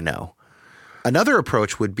truth that I know. Another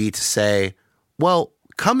approach would be to say, well,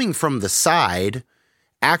 coming from the side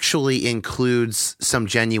actually includes some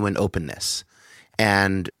genuine openness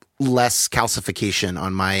and less calcification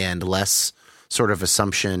on my end, less sort of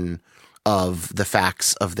assumption of the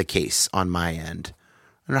facts of the case on my end.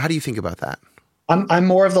 I don't know, how do you think about that? I'm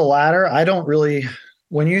more of the latter. I don't really,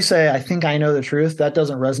 when you say, I think I know the truth, that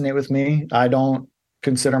doesn't resonate with me. I don't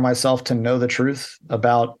consider myself to know the truth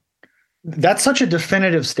about, that's such a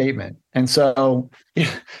definitive statement. And so,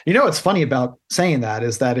 what's funny about saying that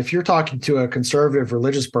is that if you're talking to a conservative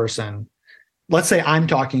religious person, let's say I'm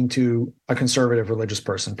talking to a conservative religious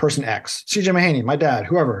person X, C.J. Mahaney, my dad,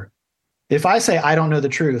 whoever. If I say I don't know the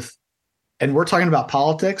truth and we're talking about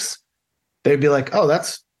politics, they'd be like, oh,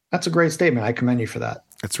 that's a great statement. I commend you for that.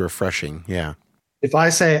 It's refreshing. Yeah. If I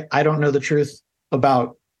say I don't know the truth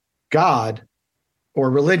about God or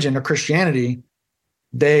religion or Christianity,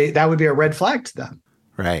 that would be a red flag to them.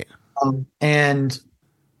 Right. And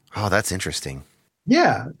oh, that's interesting.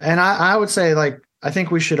 Yeah. And I would say, I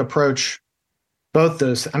think we should approach both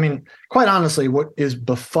those. I mean, quite honestly, what is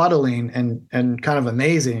befuddling and kind of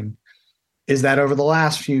amazing is that over the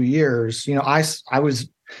last few years, I was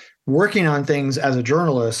working on things as a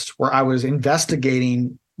journalist where I was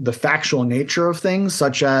investigating the factual nature of things,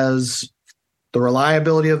 such as the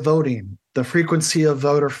reliability of voting, the frequency of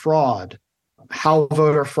voter fraud, how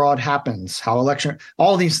voter fraud happens, how election,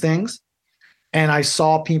 all these things. And I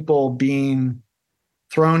saw people being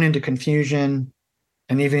thrown into confusion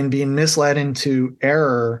and even being misled into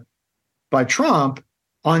error by Trump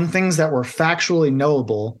on things that were factually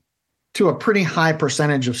knowable to a pretty high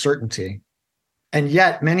percentage of certainty. And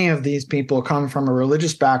yet many of these people come from a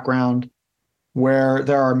religious background where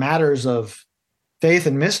there are matters of faith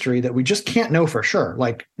and mystery that we just can't know for sure.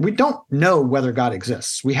 Like, we don't know whether God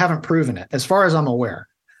exists. We haven't proven it, as far as I'm aware.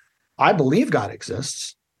 I believe God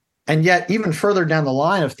exists. And yet, even further down the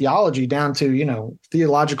line of theology, down to,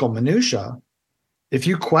 theological minutia, if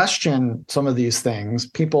you question some of these things,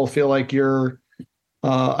 people feel like you're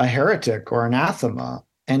a heretic or anathema.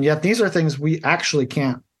 And yet these are things we actually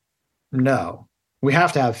can't know. We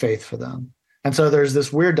have to have faith for them. And so there's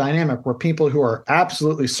this weird dynamic where people who are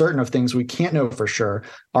absolutely certain of things we can't know for sure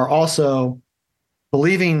are also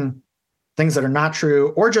believing things that are not true,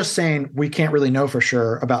 or just saying we can't really know for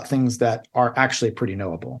sure about things that are actually pretty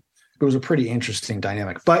knowable. It was a pretty interesting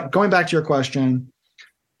dynamic. But going back to your question,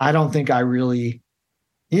 I don't think I really,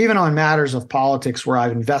 even on matters of politics where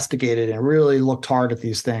I've investigated and really looked hard at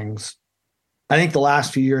these things, I think the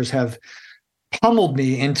last few years have pummeled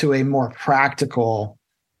me into a more practical,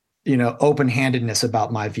 open-handedness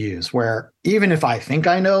about my views, where even if I think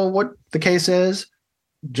I know what the case is,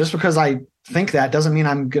 just because I think that doesn't mean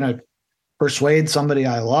I'm going to persuade somebody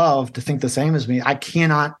I love to think the same as me. I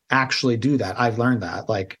cannot actually do that. I've learned that.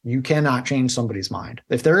 You cannot change somebody's mind.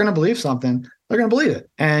 If they're going to believe something, they're going to believe it.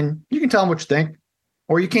 And you can tell them what you think,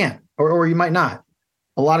 or you can't, or you might not.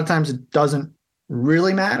 A lot of times it doesn't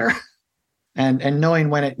really matter. And knowing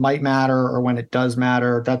when it might matter or when it does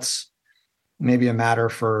matter, that's maybe a matter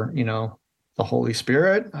for, the Holy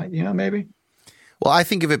Spirit, maybe. Well, I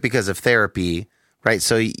think of it because of therapy, right?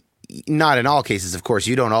 So not in all cases, of course,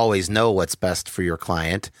 you don't always know what's best for your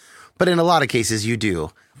client, but in a lot of cases you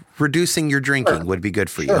do. Reducing your drinking would be good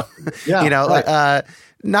for you. Yeah, right.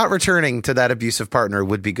 Not returning to that abusive partner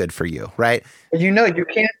would be good for you, right? But you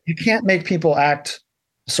can't make people act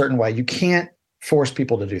a certain way. You can't force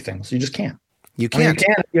people to do things. You just can't. You can't. I mean, you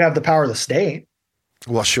can. You have the power of the state.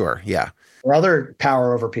 Well, sure, yeah. Or other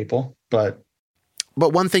power over people, but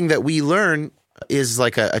one thing that we learn is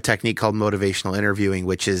like a technique called motivational interviewing,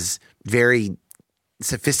 which is very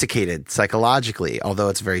sophisticated psychologically, although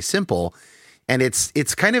it's very simple. And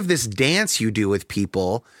it's kind of this dance you do with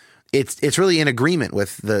people. It's really in agreement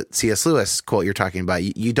with the C.S. Lewis quote you're talking about.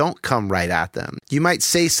 You don't come right at them. You might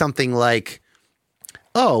say something like,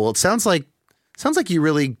 "Oh, well, it sounds like you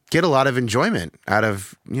really get a lot of enjoyment out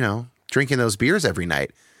of, drinking those beers every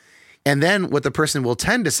night." And then what the person will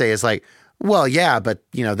tend to say is like, "Well, yeah, but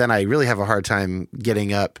then I really have a hard time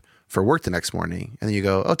getting up for work the next morning." And then you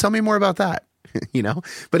go, "Oh, tell me more about that."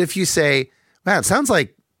 But if you say, "Wow, it sounds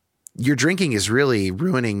like your drinking is really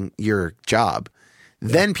ruining your job,"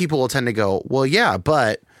 then people will tend to go, "Well, yeah,"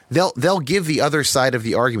 but they'll give the other side of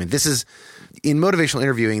the argument. This is in motivational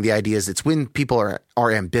interviewing. The idea is it's when people are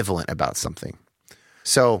ambivalent about something.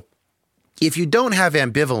 So if you don't have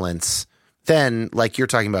ambivalence, then like you're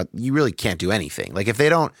talking about, you really can't do anything. Like if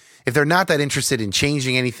they're not that interested in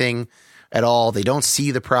changing anything at all, they don't see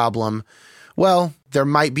the problem. Well, there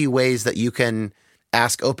might be ways that you can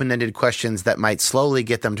ask open-ended questions that might slowly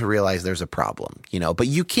get them to realize there's a problem, but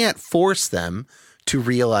you can't force them to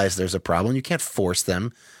realize there's a problem. You can't force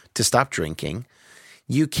them to stop drinking.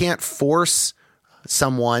 You can't force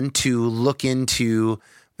someone to look into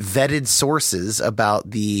vetted sources about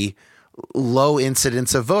the low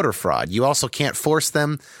incidence of voter fraud. You also can't force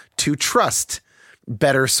them to trust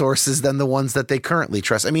better sources than the ones that they currently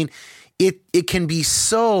trust. I mean, it can be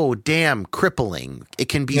so damn crippling. It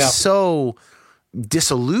can be so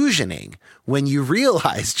disillusioning when you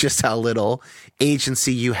realize just how little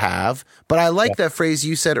agency you have. But I like that phrase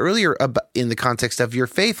you said earlier in the context of your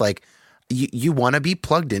faith, like you want to be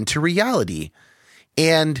plugged into reality.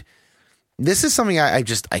 And this is something I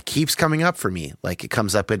keeps coming up for me. Like it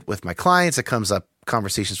comes up with my clients, it comes up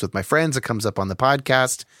conversations with my friends, it comes up on the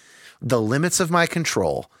podcast, the limits of my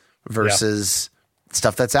control versus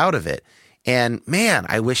stuff that's out of it. And man,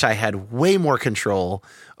 I wish I had way more control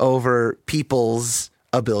over people's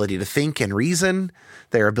ability to think and reason,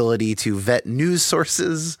 their ability to vet news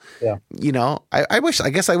sources. Yeah. I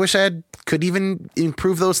guess I wish I could even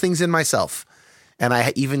improve those things in myself. And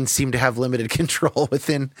I even seem to have limited control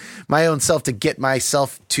within my own self to get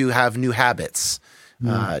myself to have new habits,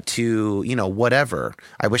 to, whatever.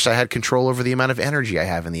 I wish I had control over the amount of energy I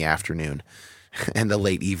have in the afternoon and the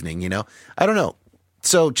late evening, I don't know.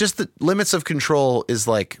 So just the limits of control is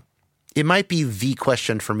like, it might be the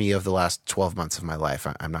question for me of the last 12 months of my life.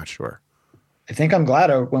 I'm not sure. I think I'm glad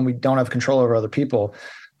when we don't have control over other people,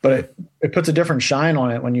 but it puts a different shine on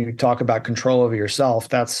it when you talk about control over yourself.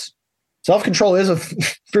 Self-control is a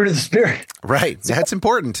fruit of the spirit. Right. That's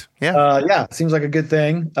important. Yeah. It seems like a good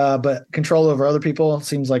thing. But control over other people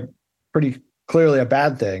seems like pretty clearly a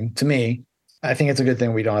bad thing to me. I think it's a good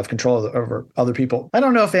thing we don't have control over other people. I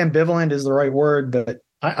don't know if ambivalent is the right word, but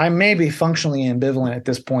I may be functionally ambivalent at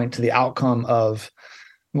this point to the outcome of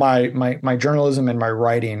my journalism and my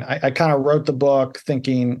writing. I kind of wrote the book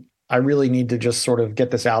thinking I really need to just sort of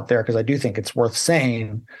get this out there because I do think it's worth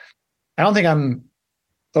saying. I don't think I'm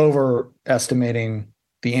overestimating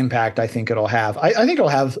the impact I think it'll have. I think it'll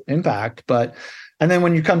have impact, and then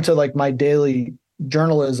when you come to like my daily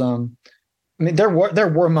journalism, I mean, there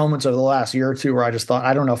were moments over the last year or two where I just thought,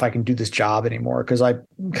 I don't know if I can do this job anymore because I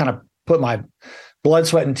kind of put my blood,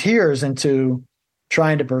 sweat, and tears into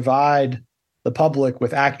trying to provide the public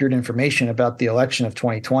with accurate information about the election of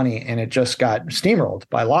 2020, and it just got steamrolled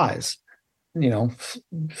by lies.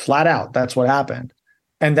 Flat out, that's what happened,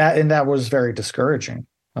 and that was very discouraging.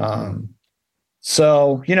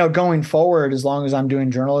 So going forward, as long as I'm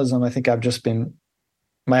doing journalism, I think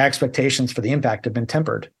my expectations for the impact have been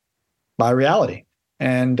tempered by reality.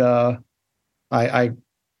 And I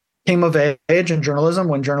came of age in journalism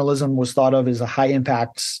when journalism was thought of as a high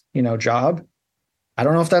impact, job. I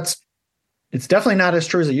don't know if it's definitely not as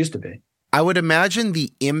true as it used to be. I would imagine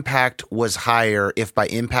the impact was higher if by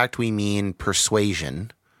impact we mean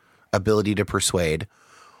persuasion, ability to persuade,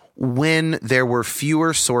 when there were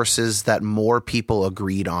fewer sources that more people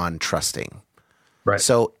agreed on trusting. Right.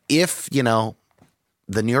 So if, the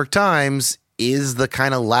New York Times is the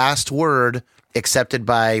kind of last word accepted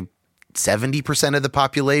by 70% of the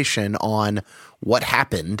population on what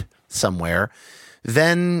happened somewhere,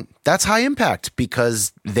 then that's high impact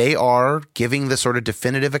because they are giving the sort of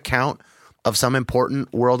definitive account of some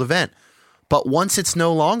important world event. But once it's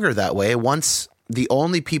no longer that way, once the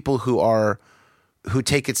only people who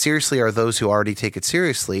take it seriously are those who already take it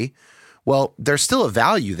seriously, well, there's still a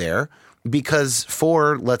value there because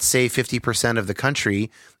for, let's say, 50% of the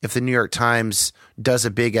country, if the New York Times does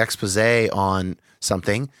a big expose on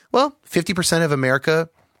something, well, 50% of America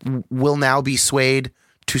will now be swayed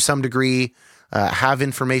to some degree, have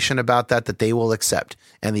information about that they will accept.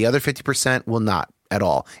 And the other 50% will not at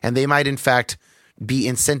all. And they might, in fact, be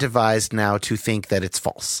incentivized now to think that it's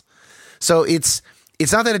false. So it's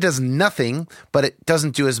not that it does nothing, but it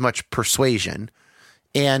doesn't do as much persuasion.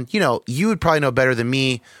 And, you would probably know better than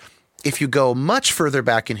me if you go much further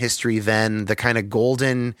back in history than the kind of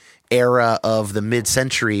golden era of the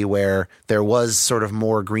mid-century where there was sort of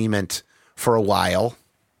more agreement for a while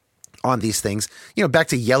on these things, back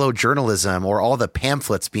to yellow journalism or all the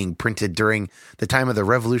pamphlets being printed during the time of the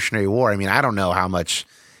Revolutionary War. I mean, I don't know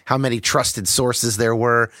how many trusted sources there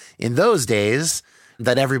were in those days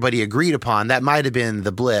that everybody agreed upon. That might have been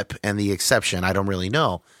the blip and the exception. I don't really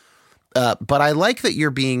know. But I like that you're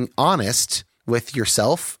being honest with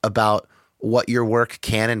yourself about what your work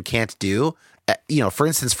can and can't do. For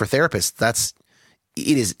instance, for therapists,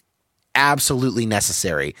 it is absolutely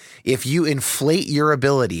necessary. If you inflate your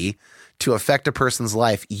ability to affect a person's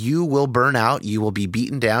life, you will burn out, you will be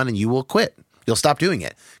beaten down, and you will quit. You'll stop doing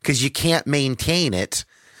it because you can't maintain it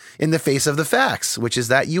in the face of the facts, which is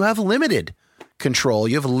that you have limited control.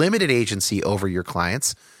 You have limited agency over your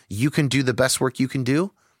clients. You can do the best work you can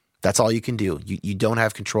do. That's all you can do. You don't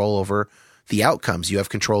have control over the outcomes. You have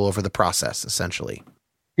control over the process, essentially.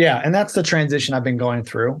 Yeah. And that's the transition I've been going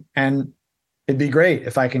through. And it'd be great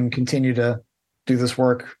if I can continue to do this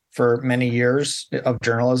work for many years of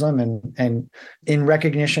journalism and in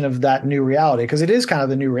recognition of that new reality, because it is kind of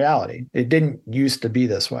the new reality. It didn't used to be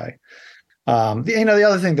this way. The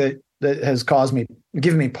other thing that has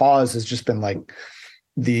given me pause has just been like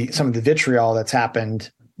some of the vitriol that's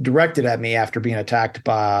happened directed at me after being attacked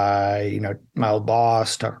by, my old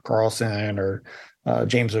boss, Tucker Carlson, or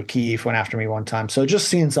James O'Keefe went after me one time. So just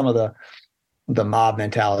seeing some of the mob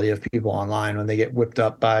mentality of people online when they get whipped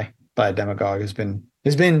up by a demagogue has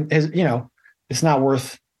it's not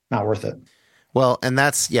worth it. Well, and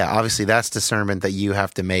obviously that's discernment that you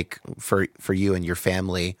have to make for you and your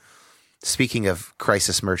family. Speaking of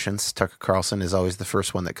crisis merchants, Tucker Carlson is always the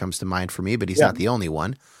first one that comes to mind for me, but he's not the only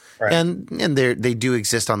one. Right. And they do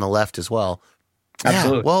exist on the left as well.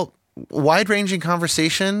 Absolutely. Yeah, well, wide-ranging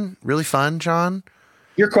conversation, really fun, John.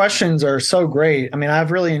 Your questions are so great. I mean,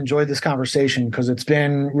 I've really enjoyed this conversation because it's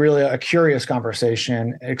been really a curious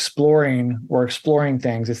conversation, exploring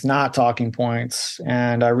things. It's not talking points,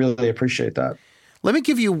 and I really appreciate that. Let me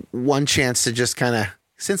give you one chance to just kind of,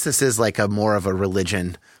 since this is like a more of a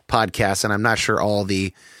religion podcast, and I'm not sure all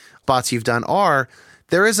the bots you've done are,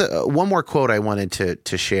 there is one more quote I wanted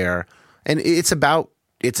to share, and it's about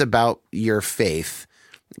your faith.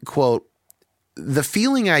 Quote, "The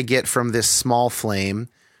feeling I get from this small flame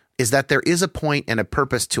is that there is a point and a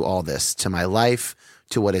purpose to all this, to my life,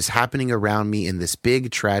 to what is happening around me in this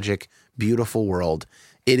big, tragic, beautiful world.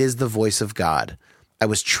 It is the voice of God. I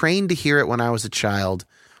was trained to hear it when I was a child,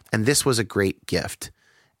 and this was a great gift."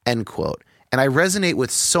 End quote. And I resonate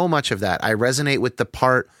with so much of that. I resonate with the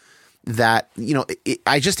part that,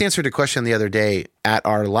 I just answered a question the other day at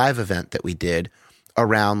our live event that we did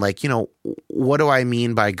around what do I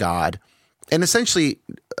mean by God? And essentially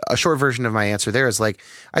a short version of my answer there is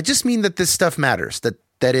I just mean that this stuff matters, that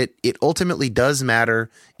it ultimately does matter.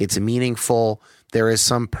 It's meaningful. There is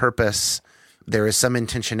some purpose. There is some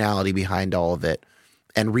intentionality behind all of it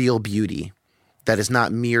and real beauty that is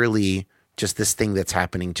not merely just this thing that's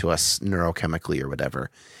happening to us neurochemically or whatever.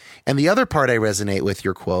 And the other part I resonate with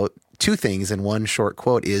your quote, two things in one short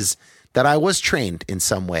quote, is that I was trained in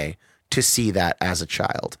some way to see that as a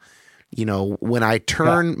child. When I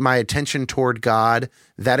turn my attention toward God,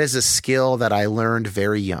 that is a skill that I learned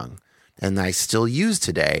very young and I still use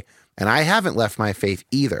today. And I haven't left my faith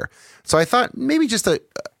either. So I thought maybe I just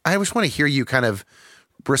want to hear you kind of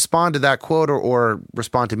respond to that quote or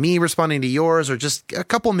respond to me responding to yours, or just a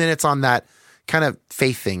couple minutes on that kind of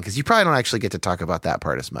faith thing, because you probably don't actually get to talk about that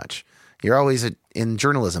part as much. You're always in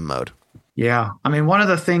journalism mode. Yeah. I mean, one of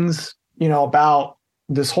the things, about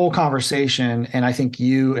this whole conversation, and I think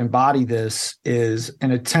you embody this, is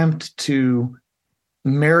an attempt to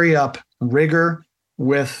marry up rigor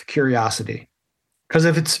with curiosity. Because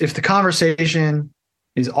if the conversation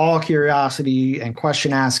is all curiosity and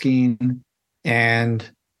question asking and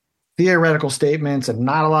theoretical statements and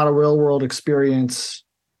not a lot of real world experience,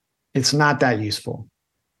 it's not that useful.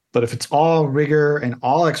 But if it's all rigor and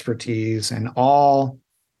all expertise and all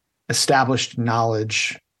established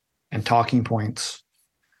knowledge and talking points,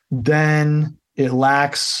 then it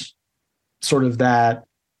lacks sort of that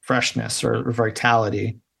freshness or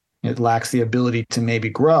vitality. It lacks the ability to maybe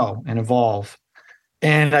grow and evolve.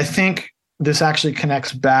 And I think this actually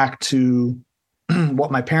connects back to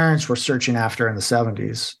what my parents were searching after in the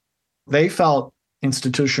 70s. They felt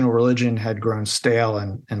institutional religion had grown stale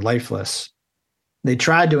and lifeless. They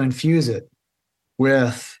tried to infuse it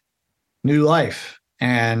with new life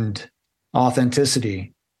and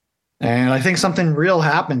authenticity. And I think something real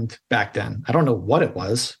happened back then. I don't know what it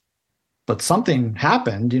was, but something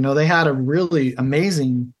happened. They had a really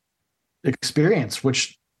amazing experience,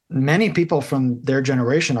 which many people from their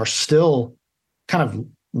generation are still kind of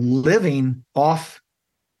living off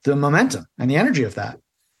the momentum and the energy of that,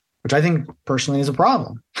 which I think personally is a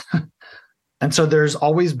problem. And so there's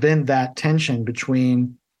always been that tension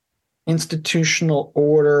between institutional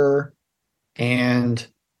order and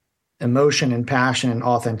emotion and passion and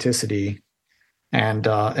authenticity. And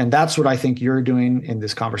that's what I think you're doing in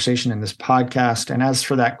this conversation, in this podcast. And as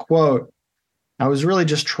for that quote, I was really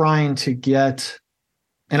just trying to get,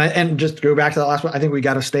 and just go back to that last one. I think we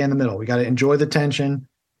got to stay in the middle. We got to enjoy the tension,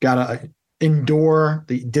 got to endure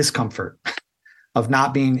the discomfort of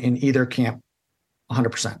not being in either camp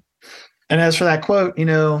 100%. And as for that quote,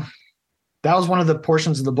 that was one of the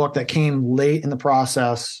portions of the book that came late in the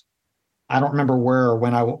process. I don't remember where or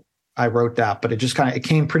when I wrote that, but it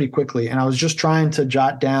came pretty quickly. And I was just trying to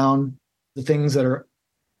jot down the things that are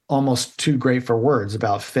almost too great for words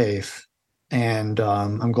about faith. And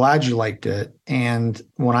I'm glad you liked it. And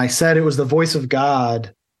when I said it was the voice of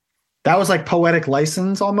God, that was like poetic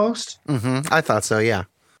license almost. Mm-hmm. I thought so, yeah.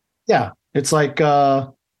 Yeah. It's like,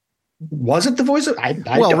 was it the voice of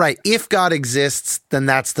well, right. If God exists, then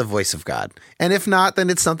that's the voice of God. And if not, then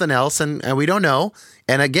it's something else. And we don't know.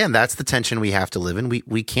 And again, that's the tension we have to live in.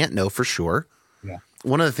 We can't know for sure. Yeah.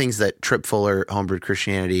 One of the things that Trip Fuller, Homebrewed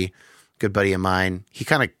Christianity, good buddy of mine, he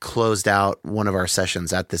kind of closed out one of our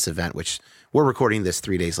sessions at this event, which we're recording this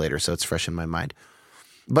 3 days later, so it's fresh in my mind.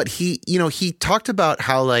 But he talked about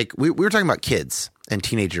how, like, we were talking about kids and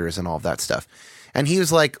teenagers and all of that stuff. And he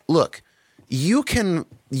was like, look, you can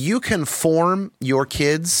form your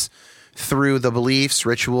kids through the beliefs,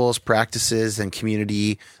 rituals, practices, and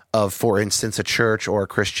community of, for instance, a church or a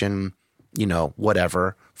Christian,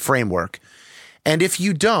 whatever framework. And if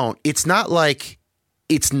you don't, it's not like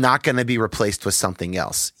it's not going to be replaced with something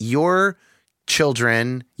else. Your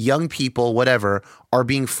children, young people, whatever, are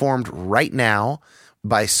being formed right now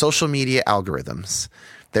by social media algorithms.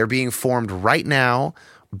 They're being formed right now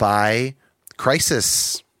by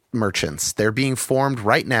crisis merchants. They're being formed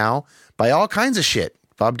right now by all kinds of shit.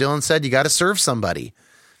 Bob Dylan said, you got to serve somebody.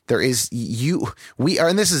 We are,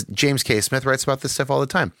 and this is James K. Smith writes about this stuff all the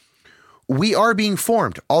time. We are being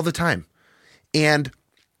formed all the time. And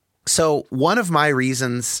so one of my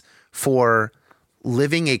reasons for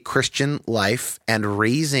living a Christian life and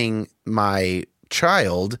raising my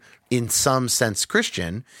child in some sense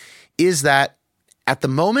Christian is that at the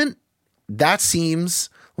moment that seems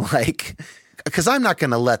like, because I'm not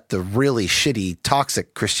going to let the really shitty,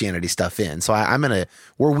 toxic Christianity stuff in. So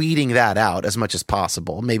we're weeding that out as much as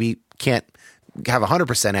possible. Maybe can't have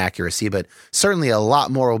 100% accuracy, but certainly a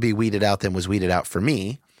lot more will be weeded out than was weeded out for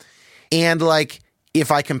me. And like,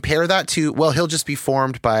 if I compare that to, well, he'll just be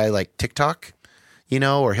formed by like TikTok,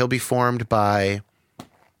 or he'll be formed by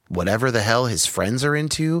whatever the hell his friends are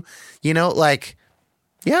into, like,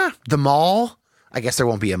 yeah, the mall. I guess there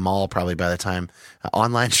won't be a mall probably by the time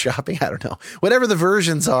online shopping. I don't know. Whatever the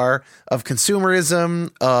versions are of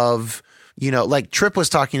consumerism, of, like Tripp was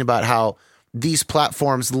talking about how these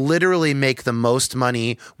platforms literally make the most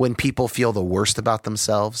money when people feel the worst about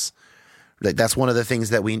themselves. That's one of the things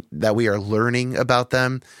that we are learning about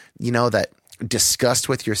them, that disgust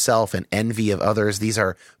with yourself and envy of others. These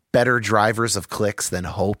are better drivers of clicks than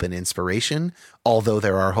hope and inspiration, although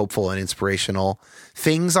there are hopeful and inspirational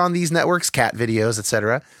things on these networks, cat videos,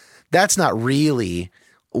 etc. That's not really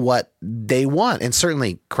what they want. And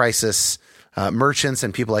certainly crisis merchants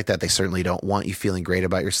and people like that, they certainly don't want you feeling great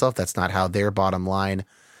about yourself. That's not how their bottom line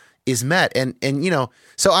is met. And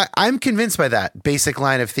so I'm convinced by that basic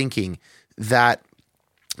line of thinking that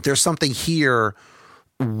there's something here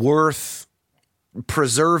worth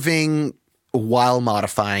preserving while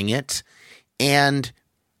modifying it. And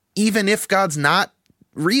even if God's not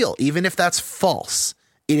real, even if that's false,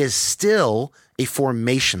 it is still a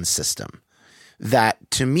formation system that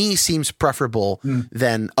to me seems preferable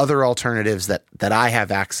than other alternatives that I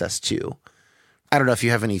have access to. I don't know if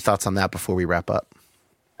you have any thoughts on that before we wrap up.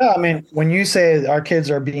 Yeah, I mean, when you say our kids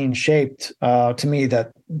are being shaped, to me,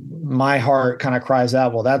 that my heart kind of cries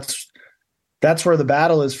out, well, that's where the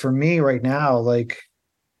battle is for me right now. Like,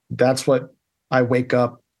 that's what I wake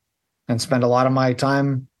up and spend a lot of my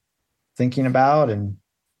time thinking about and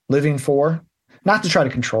living for, not to try to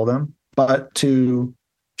control them, but to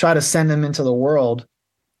try to send them into the world,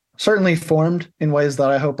 certainly formed in ways that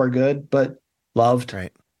I hope are good, but loved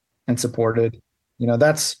Right. and supported.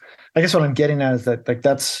 That's, I guess what I'm getting at is that, like,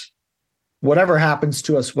 that's whatever happens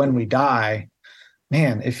to us when we die,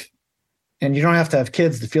 man, and you don't have to have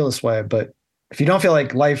kids to feel this way, but if you don't feel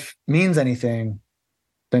like life means anything,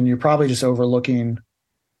 then you're probably just overlooking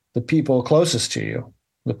the people closest to you,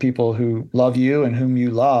 the people who love you and whom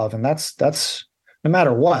you love. And that's no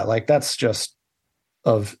matter what, like, that's just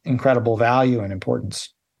of incredible value and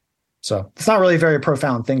importance. So it's not really a very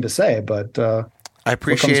profound thing to say, but I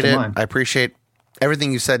appreciate it. I appreciate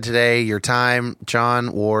everything you said today, your time.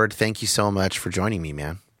 Jon Ward, thank you so much for joining me,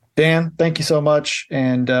 man. Dan, thank you so much.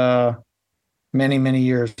 And many, many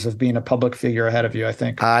years of being a public figure ahead of you, I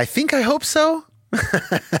think. I hope so.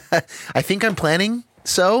 I think I'm planning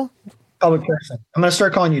so. Public person. I'm going to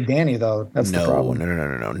start calling you Danny, though. That's the problem.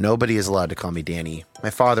 No. Nobody is allowed to call me Danny. My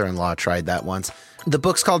father-in-law tried that once. The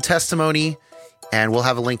book's called Testimony, and we'll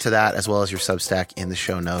have a link to that as well as your Substack in the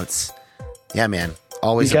show notes. Yeah, man.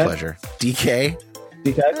 Always DK? A pleasure. DK?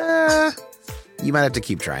 DK? You might have to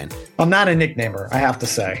keep trying. I'm not a nicknamer, I have to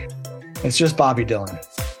say. It's just Bobby Dylan.